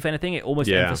 If anything, it almost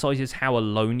emphasizes how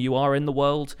alone you are in the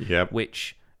world,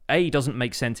 which A, doesn't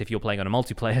make sense if you're playing on a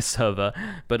multiplayer server,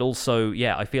 but also,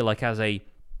 I feel like as a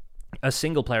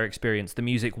single-player experience,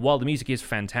 while the music is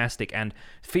fantastic and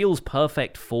feels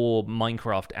perfect for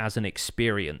Minecraft as an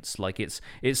experience, like it's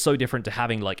so different to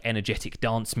having like energetic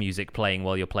dance music playing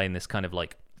while you're playing this kind of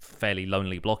like fairly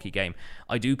lonely, blocky game.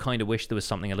 I do kind of wish there was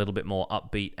something a little bit more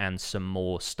upbeat and some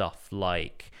more stuff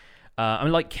like...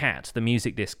 like Cat, the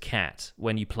music disc Cat,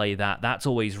 when you play that's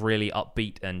always really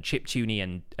upbeat and chiptuney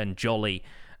and jolly,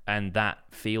 and that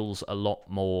feels a lot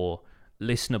more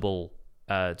listenable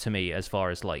to me as far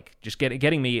as like just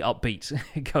getting me upbeat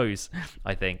goes,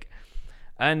 I think.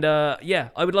 And yeah,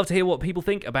 I would love to hear what people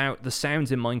think about the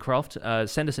sounds in Minecraft.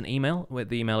 Send us an email with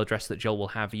the email address that Joel will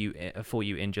have for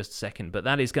you in just a second. But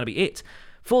that is going to be it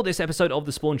for this episode of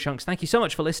The Spawn Chunks. Thank you so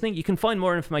much for listening. You can find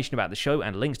more information about the show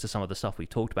and links to some of the stuff we've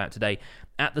talked about today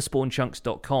at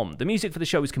thespawnchunks.com. The music for the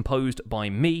show is composed by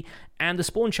me, and The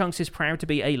Spawn Chunks is proud to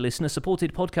be a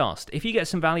listener-supported podcast. If you get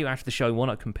some value out of the show, why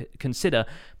not consider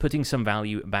putting some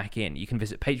value back in? You can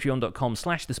visit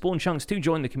patreon.com/thespawnchunks to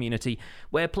join the community,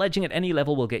 where pledging at any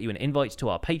level will get you an invite to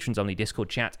our patrons-only Discord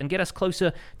chat and get us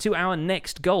closer to our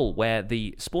next goal, where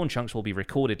the Spawn Chunks will be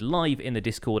recorded live in the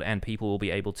Discord and people will be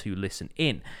able to listen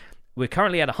in. We're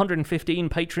currently at 115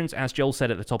 patrons. As Joel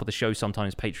said at the top of the show,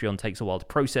 sometimes Patreon takes a while to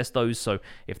process those, so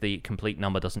if the complete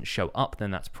number doesn't show up,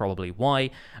 then that's probably why.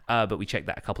 But we checked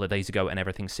that a couple of days ago, and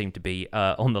everything seemed to be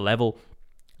on the level.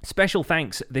 Special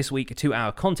thanks this week to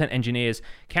our content engineers,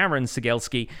 Cameron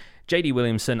Sigelski, JD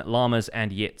Williamson, Llamas,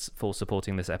 and Yitz for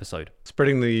supporting this episode.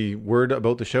 Spreading the word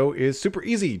about the show is super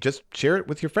easy. Just share it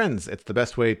with your friends. It's the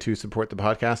best way to support the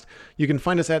podcast. You can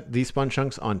find us at The Spawn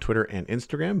Chunks on Twitter and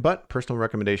Instagram, but personal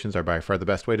recommendations are by far the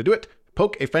best way to do it.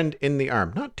 Poke a friend in the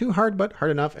arm. Not too hard, but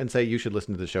hard enough, and say you should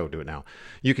listen to the show. Do it now.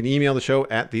 You can email the show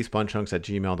at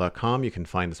thespawnchunks@gmail.com. You can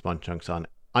find The Spawn Chunks on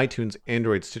iTunes,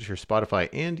 Android, Stitcher, Spotify,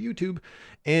 and YouTube.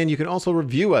 And you can also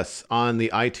review us on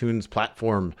the iTunes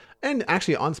platform and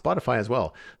actually on Spotify as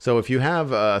well. So if you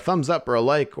have a thumbs up or a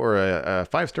like or a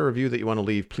 5-star review that you want to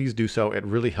leave, please do so. It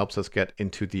really helps us get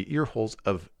into the ear holes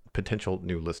of potential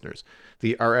new listeners.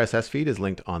 The RSS feed is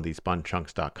linked on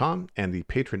thespawnchunks.com, and the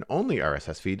patron-only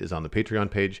RSS feed is on the Patreon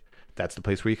page. That's the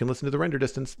place where you can listen to the render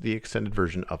distance, the extended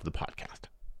version of the podcast.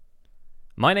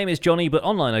 My name is Johnny, but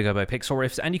online I go by Pixel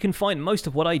Riffs, and you can find most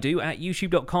of what I do at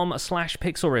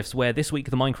youtube.com/pixelriffs, where this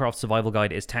week the Minecraft Survival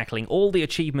Guide is tackling all the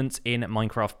achievements in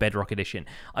Minecraft Bedrock Edition.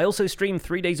 I also stream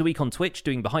 3 days a week on Twitch,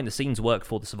 doing behind-the-scenes work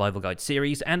for the Survival Guide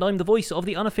series, and I'm the voice of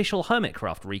the unofficial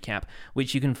Hermitcraft recap,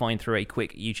 which you can find through a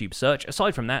quick YouTube search.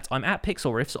 Aside from that, I'm at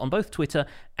Pixel Riffs on both Twitter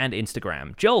and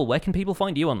Instagram. Joel, where can people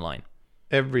find you online?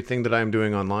 Everything that I'm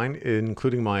doing online,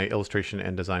 including my illustration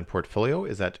and design portfolio,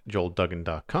 is at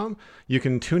joelduggan.com. You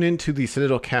can tune into the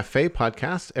Citadel Cafe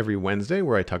podcast every Wednesday,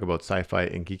 where I talk about sci-fi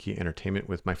and geeky entertainment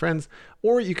with my friends.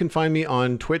 Or you can find me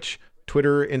on Twitch,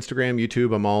 Twitter, Instagram,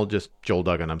 YouTube. I'm all just Joel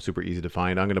Duggan. I'm super easy to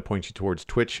find. I'm going to point you towards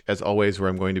Twitch, as always, where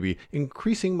I'm going to be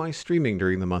increasing my streaming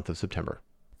during the month of September.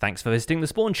 Thanks for visiting the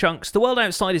Spawn Chunks. The world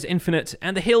outside is infinite,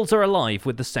 and the hills are alive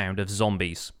with the sound of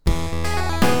zombies.